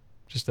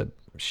just a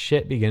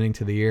shit beginning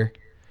to the year.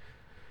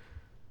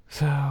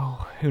 So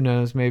who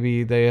knows?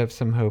 Maybe they have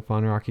some hope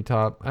on Rocky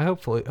Top.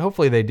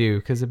 Hopefully they do,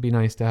 because it'd be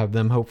nice to have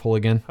them hopeful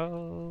again.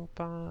 Hope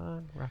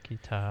on Rocky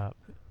Top.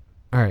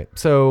 All right,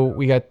 so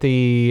we got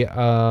the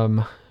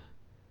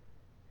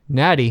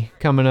Natty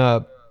coming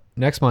up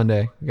next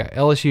Monday. We got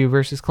LSU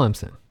versus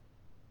Clemson.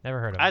 Never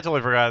heard of I it.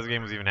 totally forgot this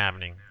game was even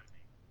happening.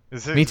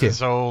 This Me is too.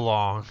 so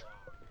long.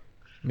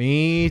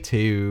 Me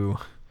too.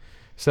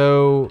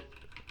 So,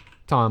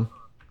 Tom,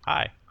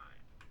 Hi.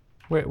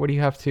 what do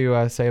you have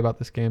to say about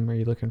this game? Are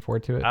you looking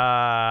forward to it?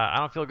 I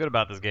don't feel good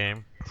about this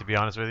game, to be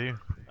honest with you.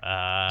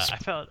 I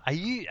felt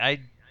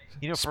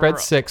Spread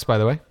 6, by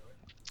the way.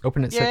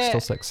 Open at 6, Yeah.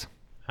 still 6.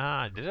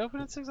 Did it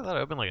open at 6? I thought it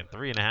opened like at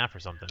 3.5 or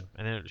something,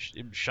 and then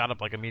it shot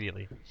up like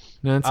immediately.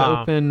 No, it's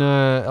open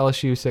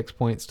LSU 6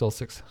 points, still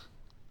 6.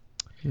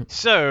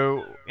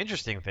 So,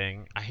 interesting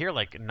thing, I hear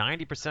like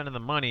 90% of the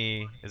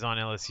money is on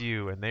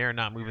LSU, and they are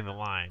not moving the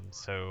line.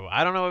 So,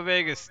 I don't know what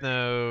Vegas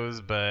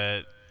knows,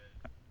 but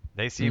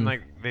they seem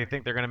like they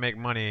think they're going to make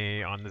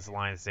money on this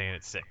line staying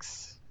at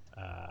 6.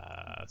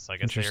 So, I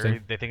guess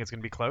Interesting. they think it's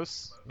going to be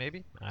close,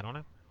 maybe? I don't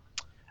know.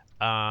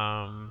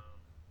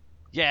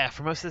 Yeah,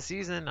 for most of the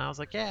season, I was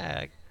like,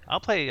 yeah, I'll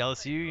play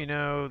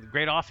LSU,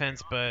 great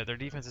offense, but their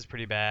defense is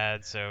pretty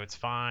bad, so it's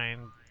fine.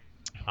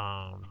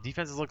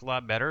 Defenses look a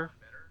lot better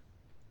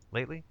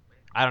lately.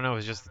 I don't know,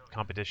 it's just the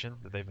competition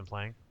that they've been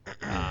playing.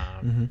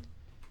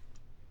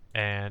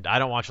 And I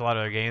don't watch a lot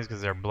of their games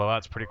because they're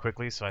blowouts pretty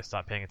quickly, so I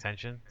stopped paying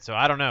attention. So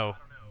I don't know,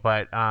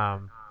 but that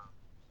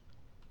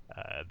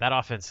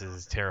offense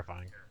is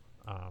terrifying.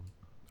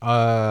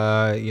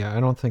 Yeah, I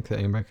don't think that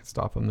anybody can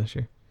stop them this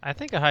year. I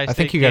think Ohio State I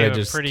think you got to gave a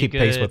just pretty keep good,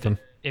 pace with them.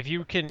 If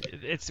you can,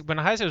 it's when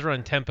Ohio State was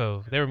running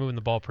tempo, they were moving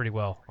the ball pretty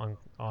well on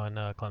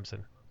Clemson.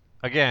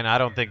 Again, I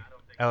don't think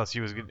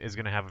LSU is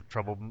going to have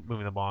trouble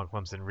moving the ball on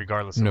Clemson,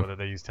 regardless of No. whether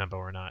they use tempo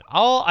or not.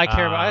 All I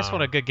care about, I just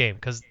want a good game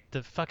because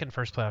the fucking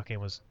first playoff game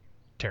was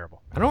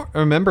terrible. I don't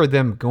remember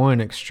them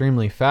going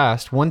extremely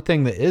fast. One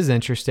thing that is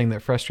interesting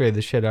that frustrated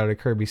the shit out of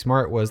Kirby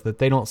Smart was that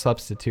they don't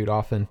substitute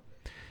often.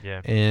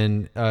 Yeah.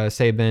 And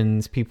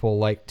Saban's people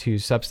like to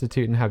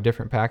substitute and have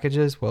different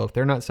packages. Well, if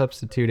they're not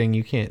substituting,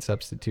 you can't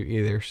substitute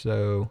either.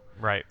 So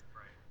Right.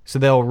 So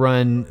they'll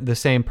run the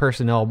same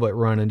personnel but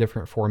run a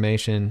different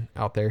formation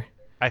out there.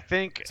 I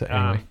think So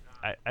anyway.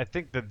 I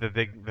think that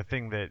the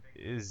thing that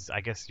is,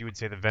 I guess you would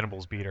say, the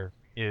Venables beater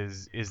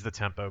is the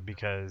tempo,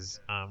 because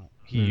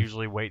he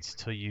usually waits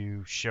till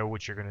you show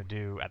what you're going to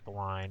do at the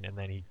line, and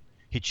then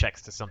he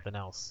checks to something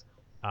else.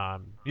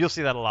 You'll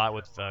see that a lot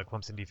with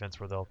Clemson defense,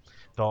 where they'll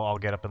all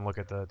get up and look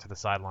at the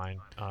sideline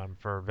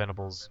for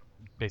Venables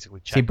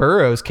basically check. See,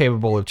 Burrow's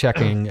capable of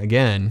checking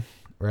again,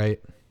 right?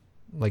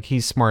 Like,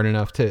 he's smart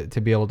enough to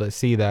be able to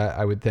see that,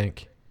 I would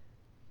think.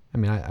 I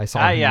mean, I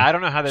saw him. Yeah, I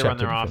don't know how they check run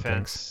their different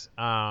offense.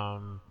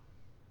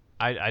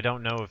 I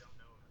don't know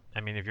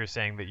if you're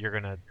saying that you're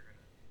gonna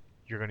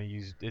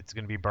use, it's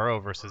gonna be Burrow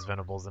versus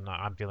Venables, and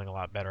I'm feeling a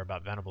lot better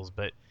about Venables,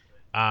 but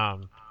I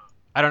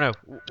don't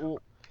know.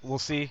 We'll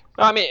see.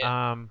 I mean,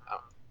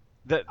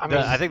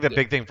 I think the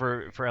big thing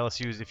for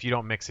LSU is if you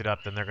don't mix it up,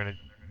 then they're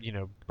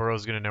gonna,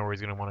 Burrow's gonna know where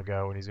he's gonna want to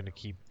go, and he's gonna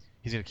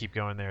keep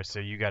going there. So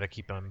you got to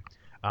keep him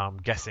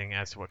guessing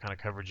as to what kind of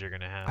coverage you're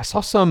gonna have. I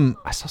saw some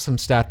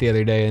stat the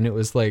other day, and it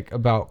was like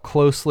about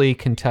closely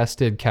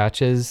contested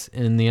catches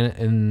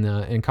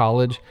in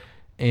college,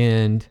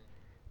 and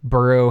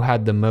Burrow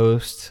had the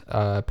most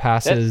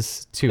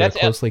passes to a that's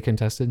closely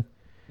contested.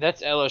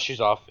 That's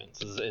LSU's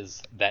offense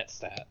is that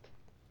stat.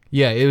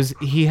 Yeah,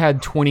 he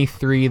had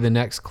 23. The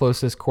next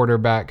closest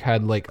quarterback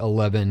had like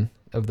 11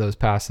 of those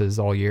passes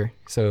all year.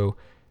 So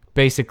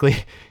basically,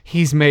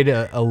 he's made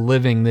a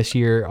living this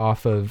year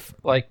off of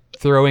Like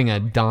throwing a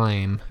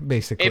dime,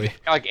 basically.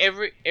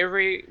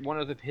 every one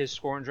of his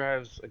scoring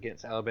drives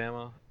against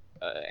Alabama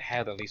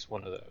had at least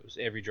one of those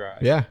every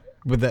drive. Yeah,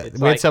 with that, It's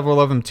we had like- several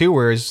of them too,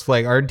 where it's just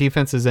like our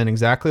defense is in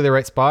exactly the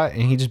right spot,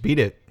 and he just beat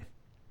it.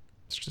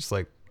 It's just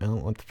like, oh,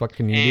 what the fuck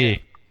can you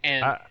do?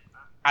 And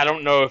I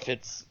don't know if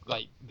it's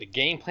like the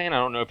game plan. I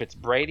don't know if it's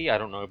Brady. I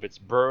don't know if it's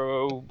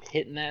Burrow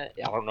hitting that.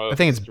 I don't know. I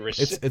think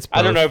it's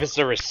I don't both. know if it's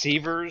the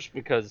receivers,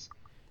 because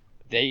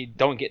they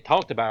don't get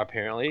talked about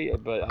apparently.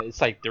 But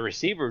it's like the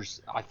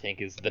receivers, I think,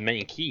 is the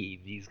main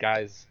key. These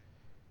guys,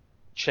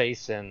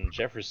 Chase and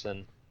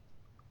Jefferson.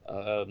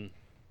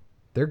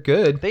 They're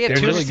good. They have They're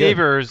two really good.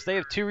 receivers. They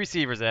have two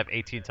receivers that have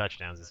 18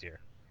 touchdowns this year,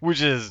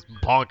 which is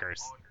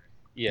bonkers.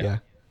 Yeah.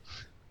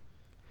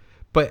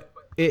 But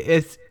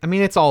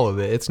it's all of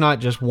it. It's not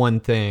just one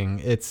thing.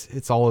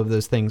 It's all of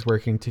those things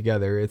working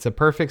together. It's a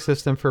perfect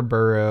system for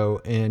Burrow,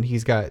 and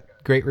he's got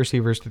great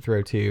receivers to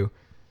throw to.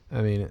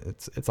 I mean,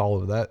 it's all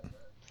of that.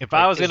 If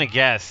I was going to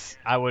guess,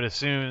 I would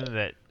assume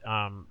that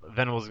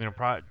Venables is going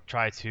to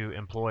try to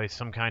employ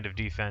some kind of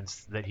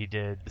defense that he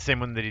did, the same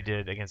one that he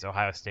did against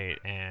Ohio State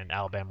and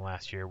Alabama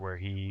last year, where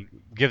he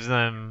gives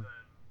them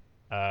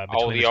All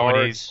between the the 20s,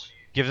 yards.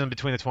 gives them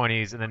between the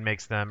 20s, and then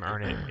makes them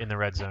earn it in the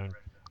red zone.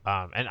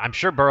 And I'm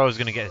sure Burrow is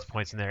going to get his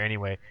points in there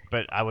anyway,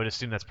 but I would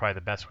assume that's probably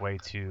the best way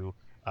to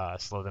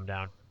slow them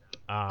down.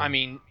 I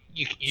mean,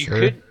 you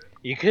Sure.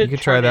 you could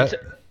try turn that.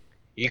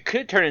 You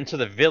could turn into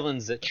the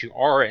villains that you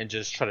are and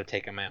just try to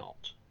take them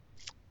out.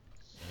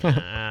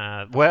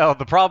 Well,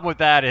 the problem with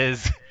that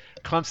is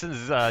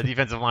Clemson's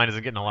defensive line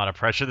isn't getting a lot of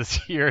pressure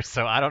this year,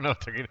 so I don't know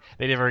if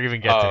they never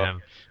even get to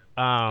him.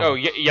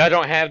 Y'all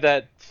don't have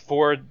that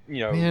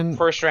Man.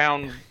 first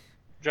round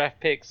draft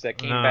picks that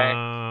came back.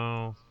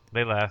 No,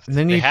 they left. And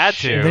then they you had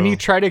to. Then you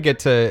try to get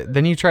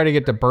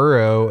to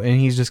Burrow, and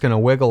he's just gonna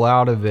wiggle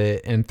out of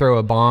it and throw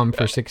a bomb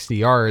for 60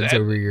 yards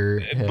over your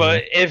head.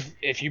 But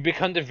if you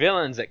become the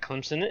villains that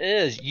Clemson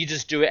is, you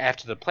just do it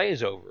after the play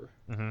is over.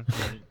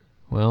 Mhm.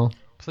 Well,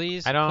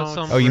 Please I don't- put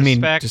some Oh, you mean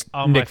respect just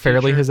on Nick my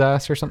Fairley future his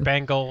ass or something?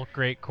 Bengal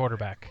great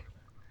quarterback.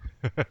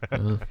 Uh,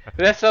 But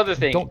that's the other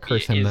thing. Don't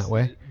curse him that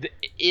way.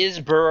 Is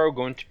Burrow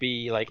going to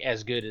be like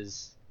as good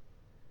as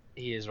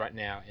he is right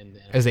now in the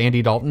NFL? as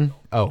Andy Dalton?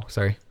 Oh,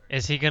 sorry.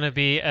 Is he going to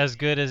be as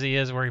good as he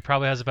is where he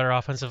probably has a better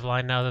offensive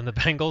line now than the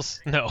Bengals?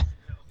 No.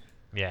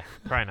 Yeah,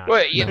 probably not.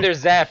 Well, yeah, No.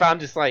 there's that. But I'm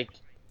just like,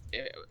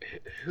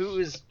 who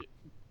is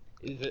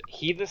it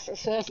he the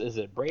success? Is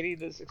it Brady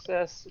the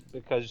success?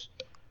 Because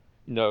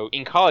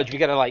in college we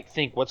got to like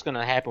think what's going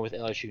to happen with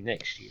LSU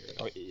next year.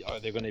 Are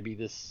they going to be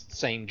this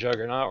same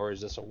juggernaut, or is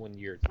this a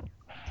 1-year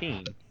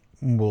team?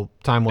 Well,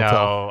 time will tell.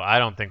 No, I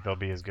don't think they'll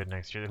be as good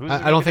next year. Who's I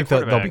gonna don't be think the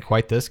they'll be quarterback?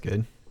 quite this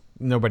good.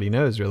 Nobody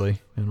knows really.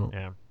 I don't-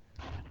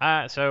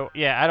 Yeah. So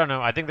yeah, I don't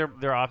know. I think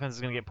their offense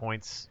is going to get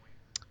points.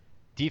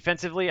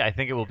 Defensively, I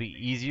think it will be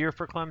easier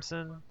for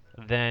Clemson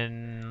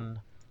than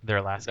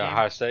their last The game.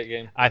 Ohio State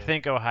game. I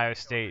think Ohio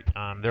State,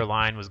 their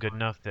line was good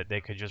enough that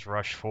they could just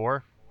rush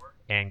 4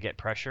 and get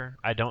pressure.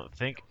 I don't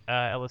think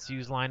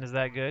LSU's line is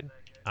that good.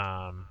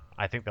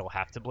 I think they'll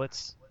have to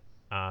blitz,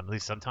 at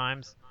least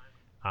sometimes.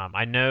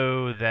 I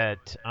know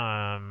that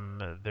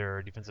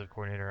their defensive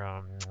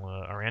coordinator,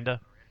 Aranda,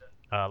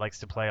 likes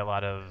to play a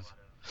lot of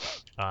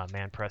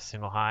man press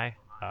single high.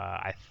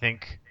 I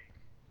think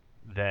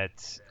that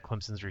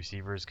Clemson's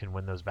receivers can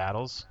win those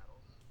battles.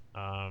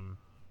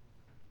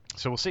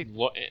 So we'll see.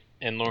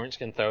 And Lawrence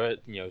can throw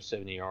it,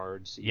 70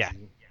 yards. Easy. Yeah.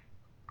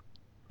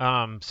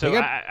 So They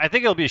got- I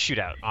think it'll be a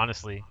shootout,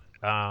 honestly.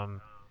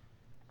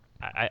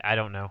 I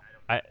don't know.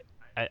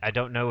 I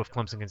don't know if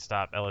Clemson can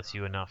stop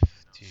LSU enough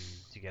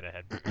to get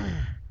ahead.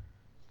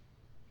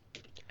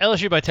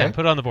 LSU by 10. Okay.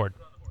 Put it on the board.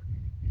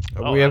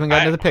 Oh, we haven't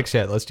gotten to I- the picks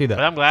yet. Let's do But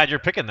that. I'm glad you're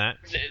picking that.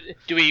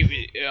 Do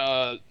we?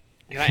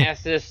 Can I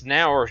ask this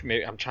now, or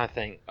maybe I'm trying to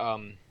think?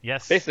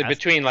 Yes. Basically,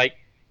 that's-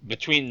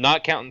 between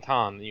not counting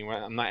Tom,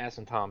 I'm not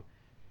asking Tom.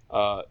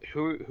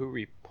 Who are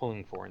we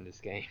pulling for in this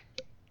game?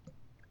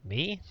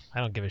 Me? I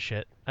don't give a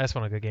shit. I just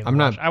want a good game I'm to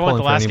not watch. I want pulling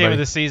the for last game of anybody.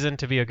 the season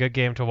to be a good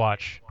game to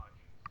watch.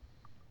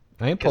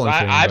 I ain't pulling for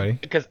anybody.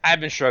 Because I've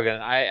been struggling.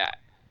 I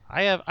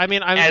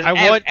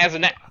want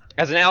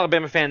As an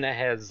Alabama fan that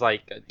has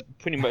like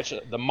pretty much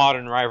the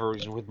modern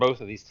rivalries with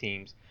both of these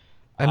teams.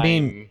 I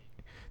mean,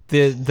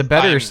 the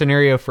better I'm-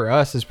 scenario for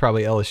us is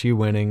probably LSU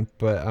winning,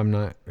 but I'm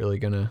not really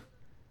gonna.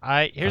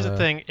 here's the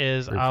thing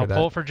is root for I'll that.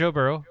 pull for Joe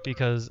Burrow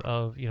because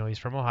of he's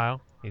from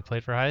Ohio. He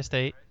played for Ohio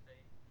State.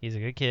 He's a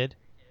good kid.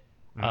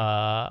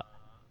 I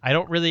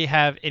don't really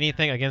have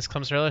anything against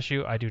Clemson or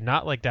LSU. I do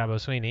not like Dabo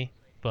Swinney,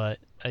 but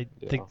I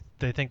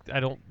think I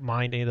don't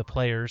mind any of the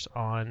players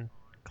on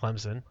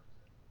Clemson.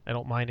 I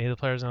don't mind any of the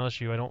players on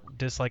LSU. I don't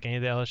dislike any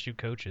of the LSU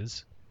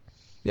coaches.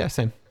 Yeah,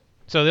 same.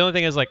 So the only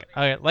thing is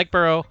I like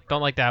Burrow,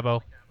 don't like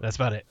Dabo. That's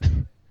about it.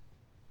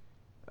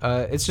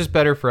 It's just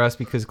better for us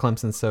because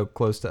Clemson's so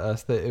close to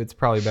us that it's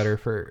probably better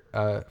for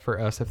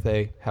us if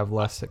they have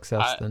less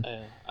success than.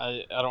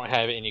 I don't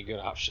have any good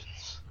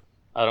options.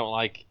 I don't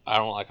like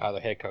either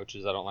head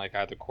coaches. I don't like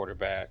either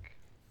quarterback.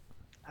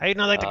 How you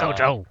not like the Coach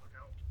O?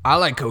 I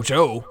like Coach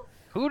O.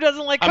 Who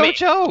doesn't like I mean-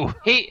 Coach O?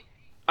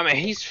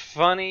 He's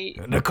funny.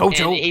 The Coach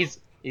and O.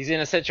 He's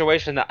in a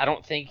situation that I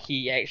don't think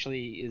he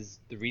actually is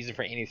the reason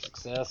for any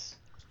success.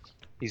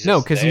 He's No,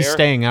 just because he's there.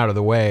 staying out of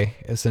the way,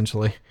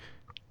 essentially.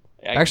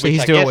 Actually, Which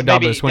he's I doing guess what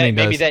Dabo maybe Swinney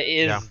Maybe does. that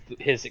is Yeah.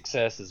 his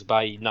success is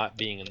by not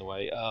being in the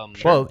way.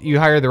 Well, you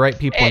hire the right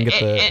people and get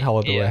the hell out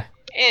of the way.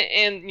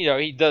 And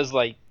he does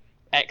like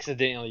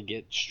accidentally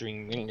get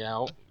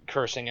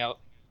cursing out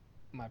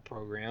my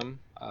program,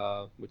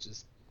 which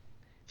is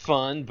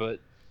fun, but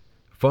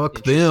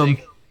Fuck them.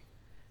 interesting.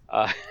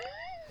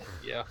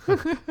 Yeah.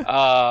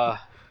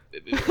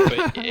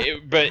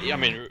 But I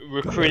mean,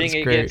 recruiting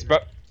That's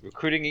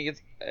great.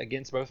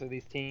 against both of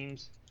these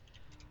teams,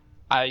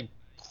 I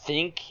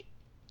think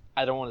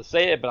I don't want to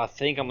say it, but I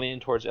think I'm leaning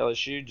towards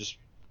LSU. Just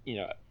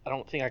I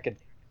don't think I could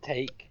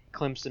take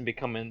Clemson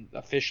becoming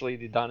officially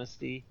the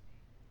dynasty,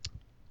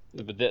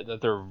 but that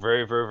they're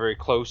very, very, very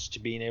close to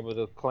being able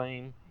to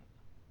claim.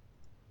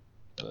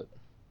 But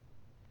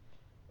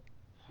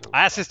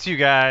I asked this to you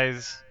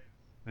guys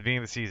at the beginning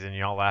of the season.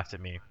 Y'all laughed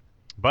at me.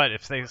 But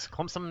if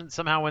Clemson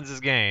somehow wins this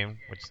game,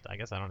 which I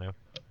guess I don't know,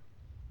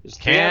 it's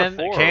 3 out of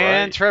 4,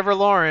 can right? Trevor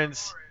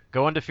Lawrence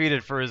go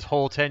undefeated for his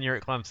whole tenure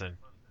at Clemson?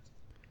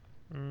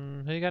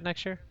 Who you got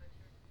next year?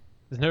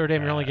 Is Notre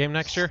Dame your only game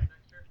next year?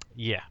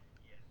 Yeah.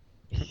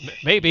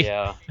 Maybe.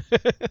 Yeah.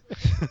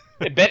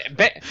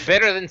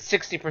 Better than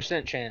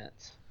 60%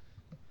 chance.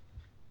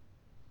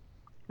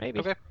 Maybe.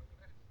 Okay.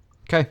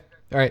 Okay.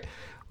 All right.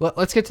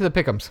 Let's get to the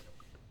pick'ems.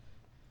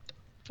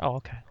 Oh,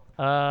 okay.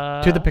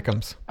 To the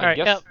pick'ems. All right.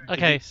 guess- Yep.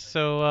 Okay.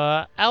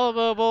 So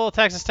Alabama Bowl,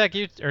 Texas Tech,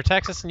 or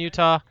Texas and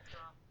Utah.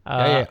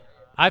 Yeah.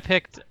 I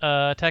picked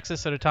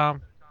Texas. So did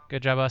Tom.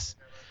 Good job, us.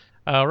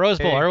 Rose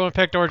Bowl. Hey. Everyone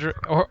picked Oregon.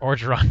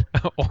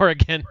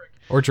 Oregon.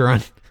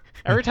 Orgeron.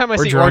 Every time I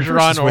see Orgeron Orgeron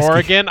versus or whiskey.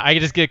 Oregon, I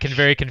just get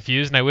very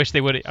confused, and I wish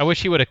he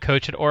would have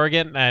coached at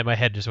Oregon. My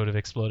head just would have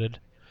exploded.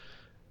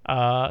 So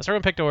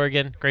everyone picked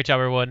Oregon. Great job,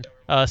 everyone.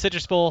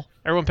 Citrus Bowl.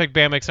 Everyone picked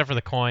Bama except for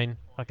the coin.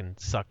 Fucking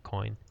suck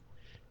coin.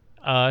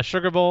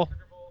 Sugar Bowl.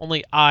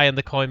 Only I and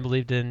the coin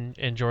believed in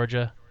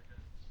Georgia,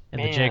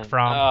 and the Jake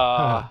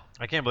Fromm.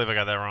 I can't believe I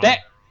got that wrong.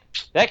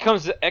 That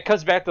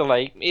comes back to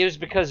like it was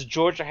because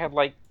Georgia had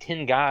like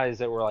 10 guys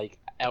that were like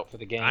out for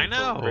the game I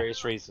know. for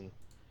various reasons,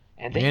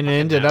 and And it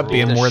ended up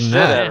being more than shit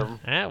that. out of 'em.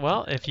 Yeah,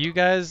 well, if you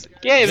guys,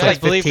 Yeah, it was guys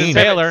like believed in 15.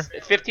 Baylor,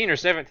 It's 15 or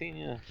 17.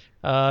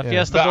 Yeah.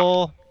 Fiesta But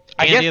Bowl,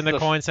 I Andy guess and the the-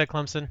 coin said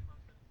Clemson.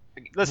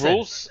 Listen,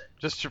 Rules.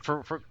 just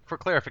for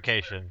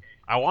clarification,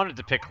 I wanted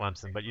to pick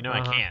Clemson, but I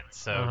Uh-huh. can't.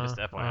 So just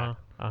FYI.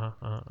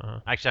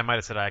 Actually, I might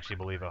have said I actually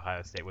believe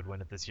Ohio State would win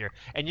it this year.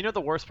 And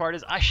the worst part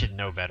is I should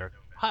know better.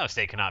 Ohio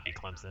State cannot be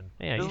Clemson.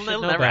 Yeah, you it'll, should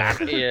it'll know never better.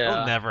 happen. Yeah.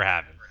 It'll never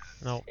happen.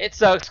 No. It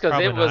sucks because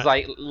Probably it was not.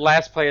 like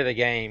last play of the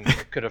game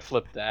could have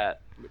flipped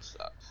that, which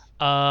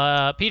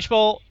sucks. Peach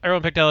Bowl.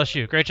 Everyone picked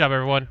LSU. Great job,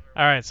 everyone.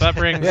 All right, so that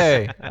brings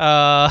Yay.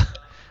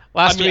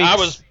 last week's I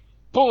was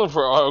pulling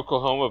for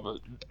Oklahoma,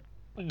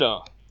 but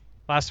no.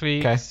 last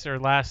week's or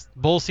last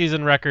bowl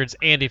season records.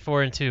 Andy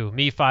 4-2,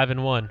 me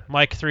 5-1,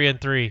 Mike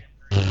 3-3,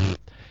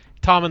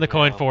 Tom and the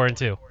coin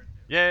 4-2.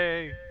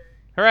 Yay.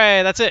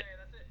 Hooray! That's it.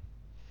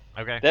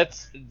 Okay.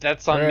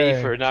 That's on Hooray.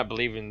 me for not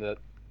believing that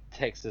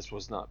Texas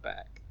was not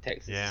back.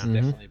 Texas Yeah. is Mhm.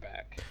 definitely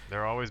back.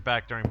 They're always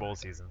back during bowl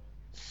season.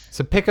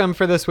 So pick them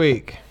for this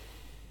week.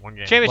 One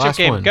game. Championship Last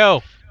game. one.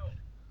 Go,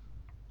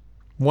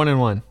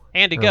 1-1.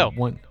 Andy. Or Go.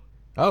 One.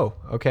 Oh,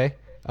 okay.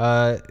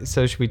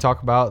 So should we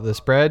talk about the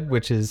spread,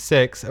 which is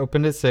 6?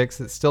 Opened at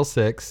 6. It's still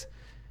 6.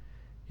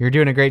 You're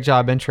doing a great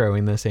job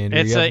introing this, Andrew.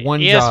 It's you have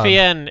one job.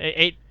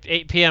 ESPN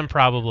 8 p.m.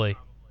 probably It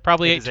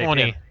is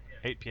 8:20.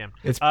 8 p.m.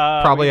 It's we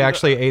probably can do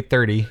actually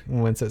 8:30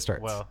 once it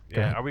starts. Well, Go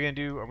yeah. ahead. Are we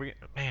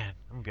man,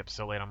 I'm gonna be up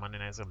so late on Monday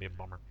night. It's gonna be a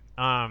bummer.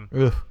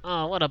 Ugh.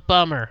 Oh, what a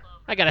bummer!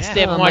 I gotta Yeah.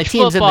 stay up and my watch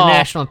team's football. in the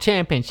national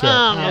championship. Oh,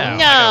 I no.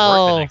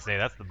 gotta work the next day.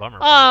 That's the bummer.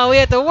 Oh, we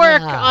have to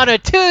work Ah. on a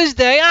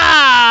Tuesday.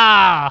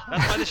 Ah!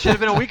 That's why this should have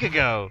been a week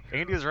ago.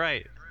 Andy was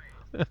right.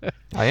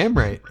 I am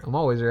right. I'm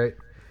always right.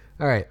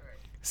 All right.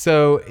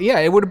 So, yeah,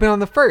 it would have been on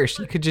the 1st.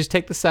 You could just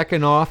take the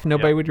 2nd off.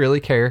 Nobody Yep. would really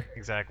care.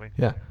 Exactly.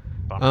 Yeah.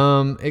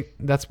 Bummer.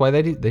 That's why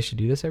they should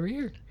do this every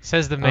year.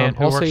 Says the man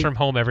who also- works from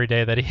home every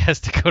day that he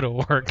has to go to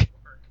work. Is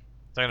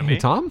that gonna Hey, be?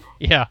 Tom?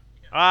 Yeah.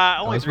 I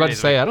Only was 3 about to days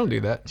a say week. I don't do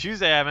that.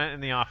 Tuesday I'm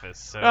in the office.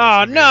 So Oh it's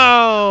gonna be-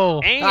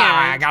 no! And,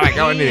 I gotta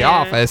go into the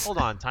office. Hold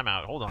on, time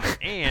out. Hold on.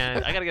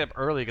 And I gotta get up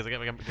early because I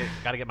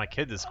gotta get my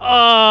kid to school.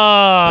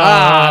 nah.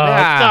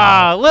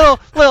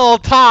 Little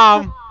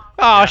Tom.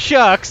 Oh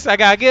shucks! I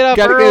gotta get up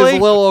Gotta get early.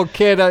 his little old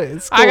kid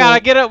at school. I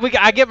gotta get up.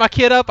 I get my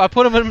kid up. I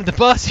put him in the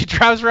bus. He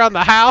drives around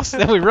the house.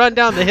 Then we run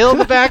down the hill in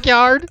the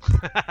backyard. Oh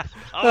my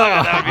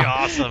God, that would be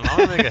awesome. I'm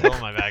gonna make a hill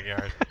in my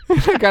backyard.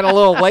 Got a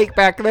little lake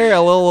back there,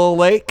 a little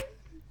lake.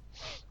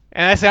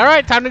 And I say, all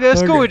right, time to go to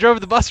school. Okay. We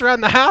drove the bus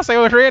around the house. I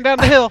ran down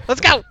the hill.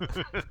 Let's go.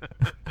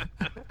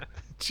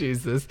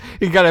 Jesus.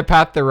 You gotta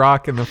pat the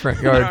rock in the front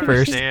I yard don't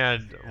first.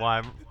 understand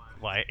why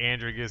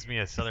Andrew gives me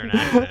a southern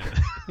accent.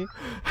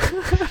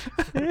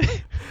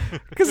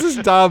 Because it's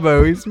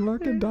Dabo. He's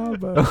fucking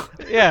Dabo.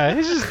 Yeah,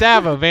 he's just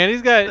Davo, man.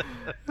 He's got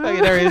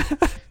fucking everything.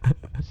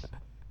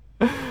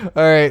 All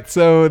right,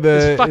 so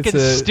His fucking it's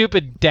a-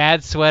 stupid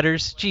dad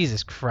sweaters.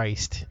 Jesus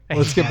Christ.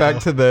 let's get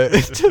back to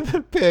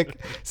the pick.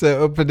 So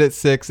opened at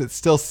 6. It's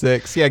still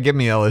 6. Yeah, give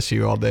me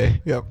LSU all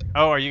day. Yep.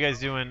 Oh, are you guys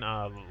doing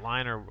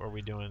line or are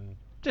we doing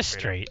Just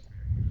straight.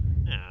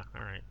 Yeah,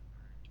 all right.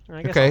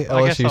 I guess Okay,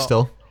 I guess LSU I'll-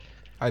 still.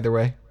 Either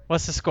way.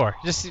 What's the score?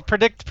 Just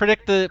predict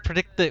the.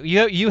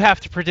 You have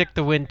to predict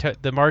the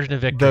the margin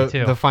of victory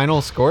too. The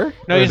final score?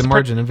 No, or you have the to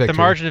margin of victory? The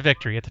margin of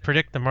victory. You have to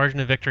predict the margin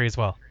of victory as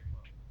well.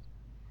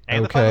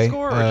 And Okay, the final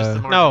score or just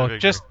the margin of No,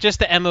 victory? just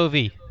the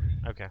MOV.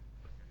 Okay.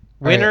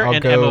 Winner I'll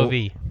and go-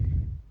 MOV.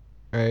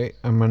 All right,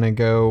 I'm gonna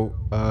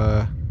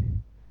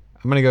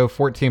go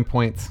 14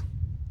 points.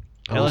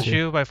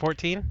 LSU by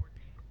 14.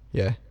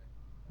 Yeah.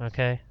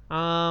 Okay.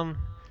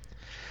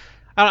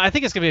 I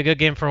think it's gonna be a good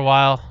game for a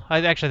while. I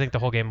actually think the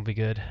whole game will be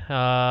good.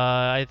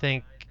 I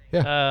think.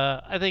 Yeah.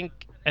 I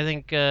think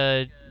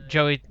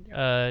Joey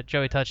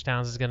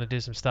Touchdowns is gonna do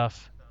some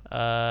stuff.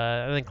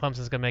 I think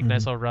Clemson's gonna make a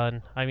nice little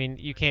run. I mean,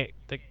 you can't.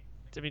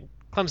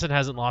 Clemson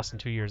hasn't lost in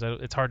 2 years.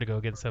 It's hard to go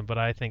against them, but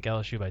I think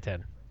LSU by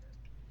 10.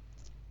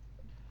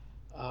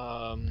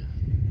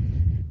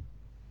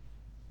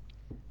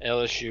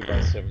 LSU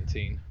by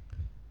 17.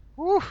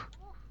 Woo.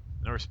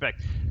 No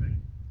respect.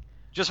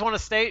 Just want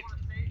to state,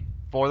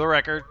 for the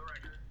record,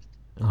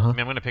 Uh-huh. I mean,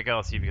 I'm going to pick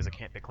LSU because I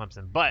can't pick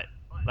Clemson. But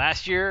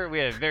last year, we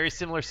had a very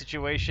similar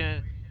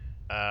situation.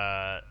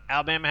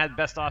 Alabama had the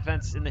best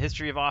offense in the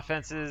history of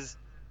offenses.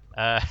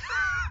 I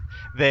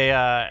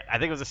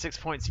think it was a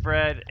 6-point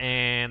spread,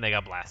 and they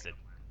got blasted.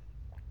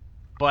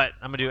 But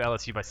I'm going to do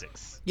LSU by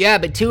 6. Yeah,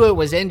 but Tua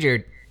was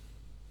injured.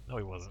 No,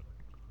 he wasn't.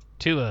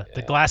 Tua,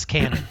 the glass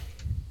cannon.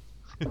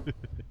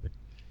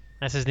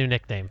 That's his new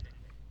nickname.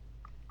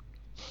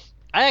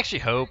 I actually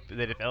hope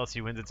that if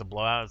LSU wins, it's a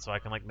blowout, so I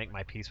can make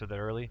my peace with it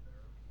early,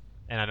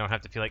 and I don't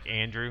have to feel like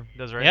Andrew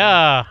does right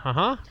now.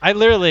 Yeah, I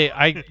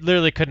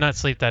literally could not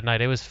sleep that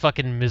night. It was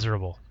fucking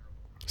miserable.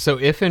 So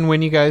if and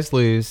when you guys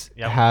lose,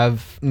 Yep.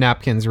 have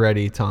napkins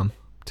ready, Tom.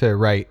 to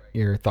write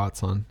your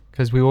thoughts on,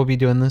 because we will be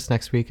doing this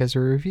next week as a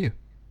review.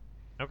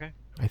 Okay.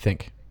 I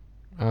think.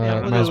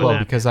 Yeah, might as well,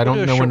 because I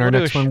don't know when our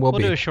next one will be.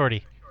 We'll do a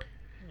shorty.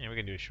 Yeah, we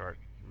can do a short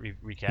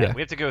recap. Yeah.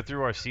 We have to go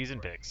through our season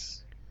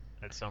picks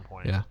at some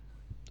point. Yeah.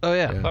 Oh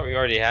I thought we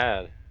already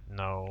had.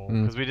 No,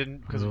 Mm. because we didn't.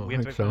 Because I don't we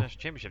have to think wait for the so.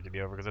 national championship to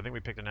be over. Because I think we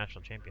picked a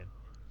national champion.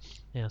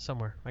 Yeah,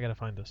 somewhere. I gotta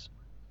find this.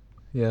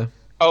 Yeah.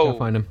 Oh, Go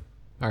find him.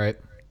 All right.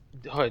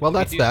 well,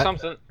 that's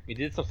that. We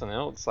did something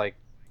else. Like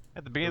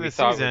At the beginning We of the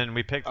thought season,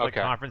 we picked like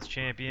okay. conference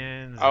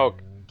champions Oh.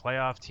 and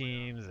playoff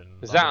teams. And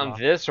is blah, that blah, on blah.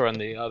 this or on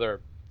the other?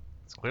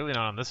 It's clearly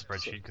not on this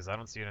spreadsheet because I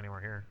don't see it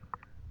anywhere here.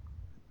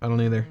 I don't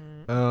either.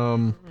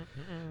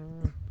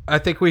 I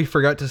think we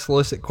forgot to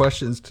solicit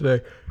questions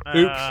today. Oops.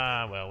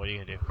 Well, what are you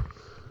gonna do?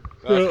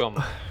 Let's go.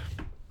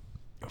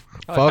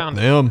 Oh, Fuck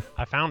them.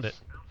 I found it.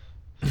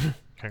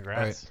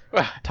 Congrats.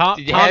 Tom,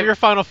 Did you Tom, have- your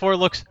Final Four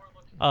looks.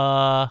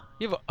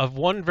 You have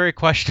one very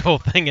questionable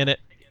thing in it.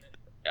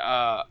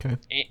 Okay.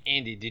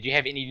 Andy, did you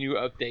have any new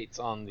updates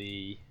on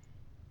the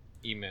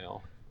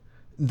email?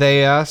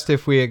 They asked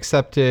if we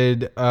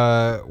accepted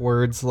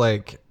words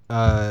like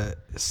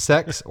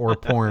sex or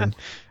porn.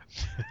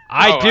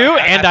 I Oh, do, I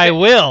and think- I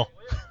will.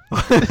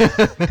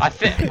 I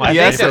think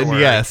Yes that's, and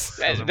yes.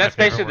 Those are my that's favorite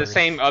basically the words.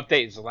 same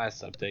update as the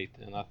last update.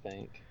 Then I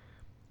think.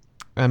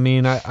 I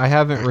mean, I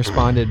haven't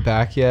responded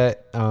back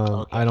yet.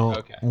 I don't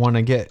okay. want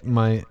to get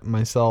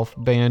myself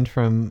banned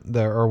from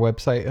our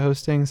website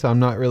hosting, so I'm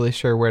not really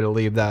sure where to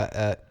leave that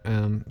at.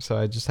 So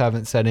I just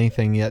haven't said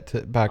anything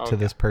yet back to Okay.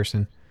 this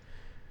person.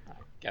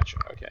 Gotcha.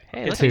 Okay.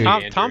 Hey, listen, listen,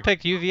 Andrew. Tom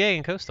picked UVA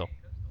and Coastal.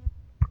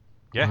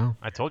 Yeah, Wow.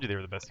 I told you they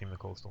were the best team in the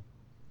Coastal.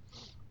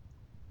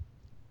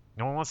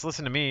 No one wants to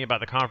listen to me about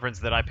the conference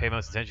that I pay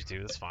most attention to.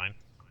 That's fine.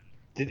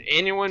 Did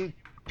anyone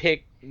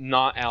pick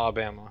not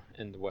Alabama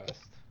in the West?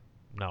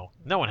 No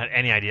one had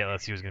any idea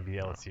LSU was going to be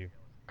LSU.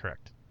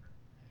 Correct.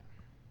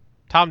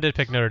 Tom did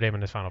pick Notre Dame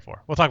in his Final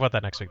Four. We'll talk about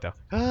that next week, though.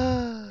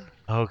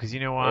 Oh, because you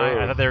know why?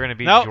 I Oh. thought they were going to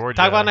beat No, Georgia.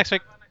 talk about it next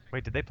week.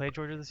 Wait, did they play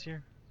Georgia this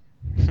year?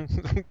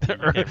 the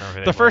remember who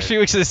they first played. few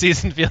weeks of the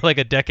season feel like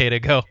a decade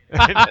ago.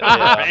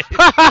 Right?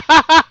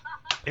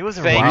 It was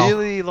a Thanks.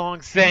 really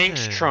long season.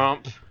 Thanks,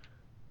 Trump.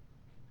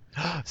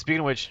 Speaking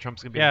of which,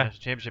 Trump's going to be Yeah. in the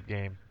national championship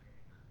game.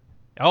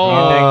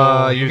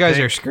 Oh, you you guys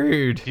think- are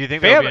screwed. Do you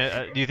think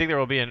there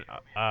will be an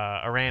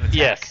Iran attack?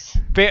 Yes.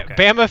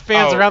 Bama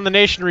fans Oh. around the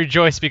nation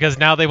rejoice because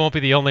now they won't be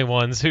the only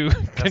ones who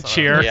can That's what I was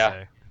cheer. gonna Yeah.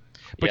 say.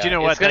 But Yeah, you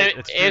know what? It's gonna,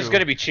 It's it's true.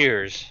 gonna be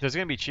cheers. There's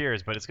going to be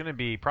cheers, but it's going to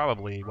be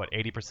probably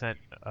 80%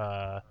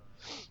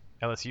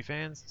 LSU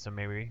fans. So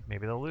maybe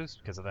they'll lose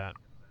because of that.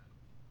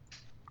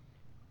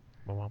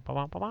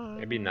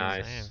 It'd be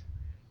nice.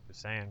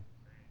 Just saying.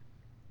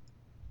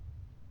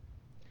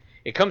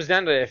 It comes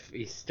down to if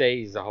he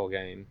stays the whole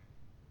game.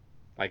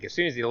 Like as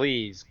soon as he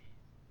leaves,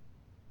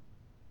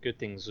 good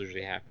things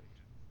usually happen.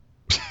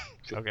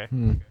 Okay.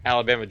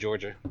 Alabama,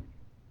 Georgia.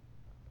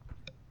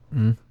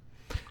 Oh,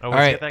 All let's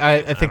right, get that I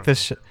game? think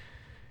don't know.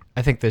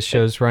 I think this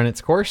show's run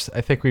its course.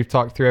 I think we've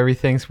talked through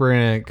everything, so we're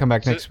gonna come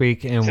back So next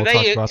week and we'll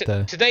talk about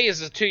the. Today is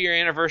the 2-year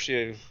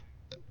anniversary of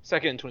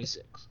 2nd and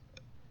 26.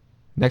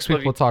 Next week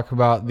Love you. we'll talk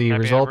about the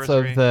Happy results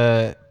of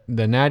anniversary.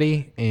 the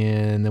Natty,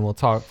 and then we'll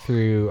talk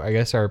through, I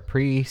guess, our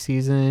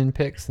preseason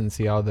picks and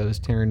see how those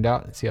turned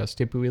out and see how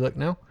stupid we look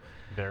now,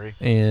 Very.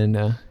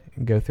 and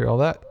go through all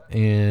that.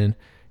 And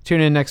tune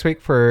in next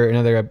week for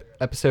another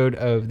episode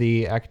of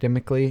the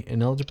Academically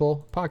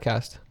Ineligible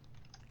podcast.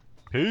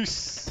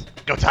 Peace.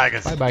 Go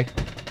Tigers. Bye bye.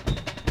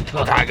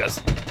 Go Tigers.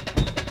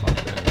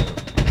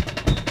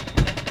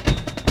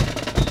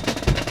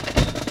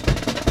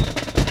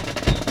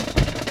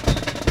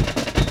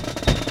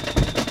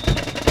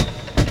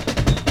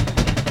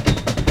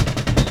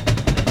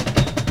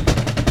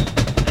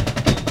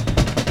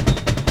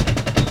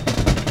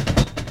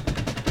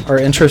 Our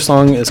intro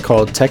song is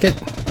called Tech It.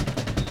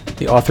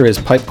 The author is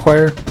Pipe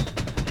Choir.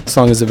 The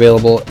song is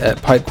available at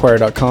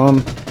pipechoir.com,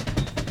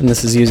 and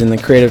this is using the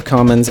Creative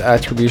Commons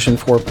Attribution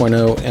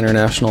 4.0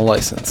 International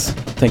License.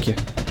 Thank you.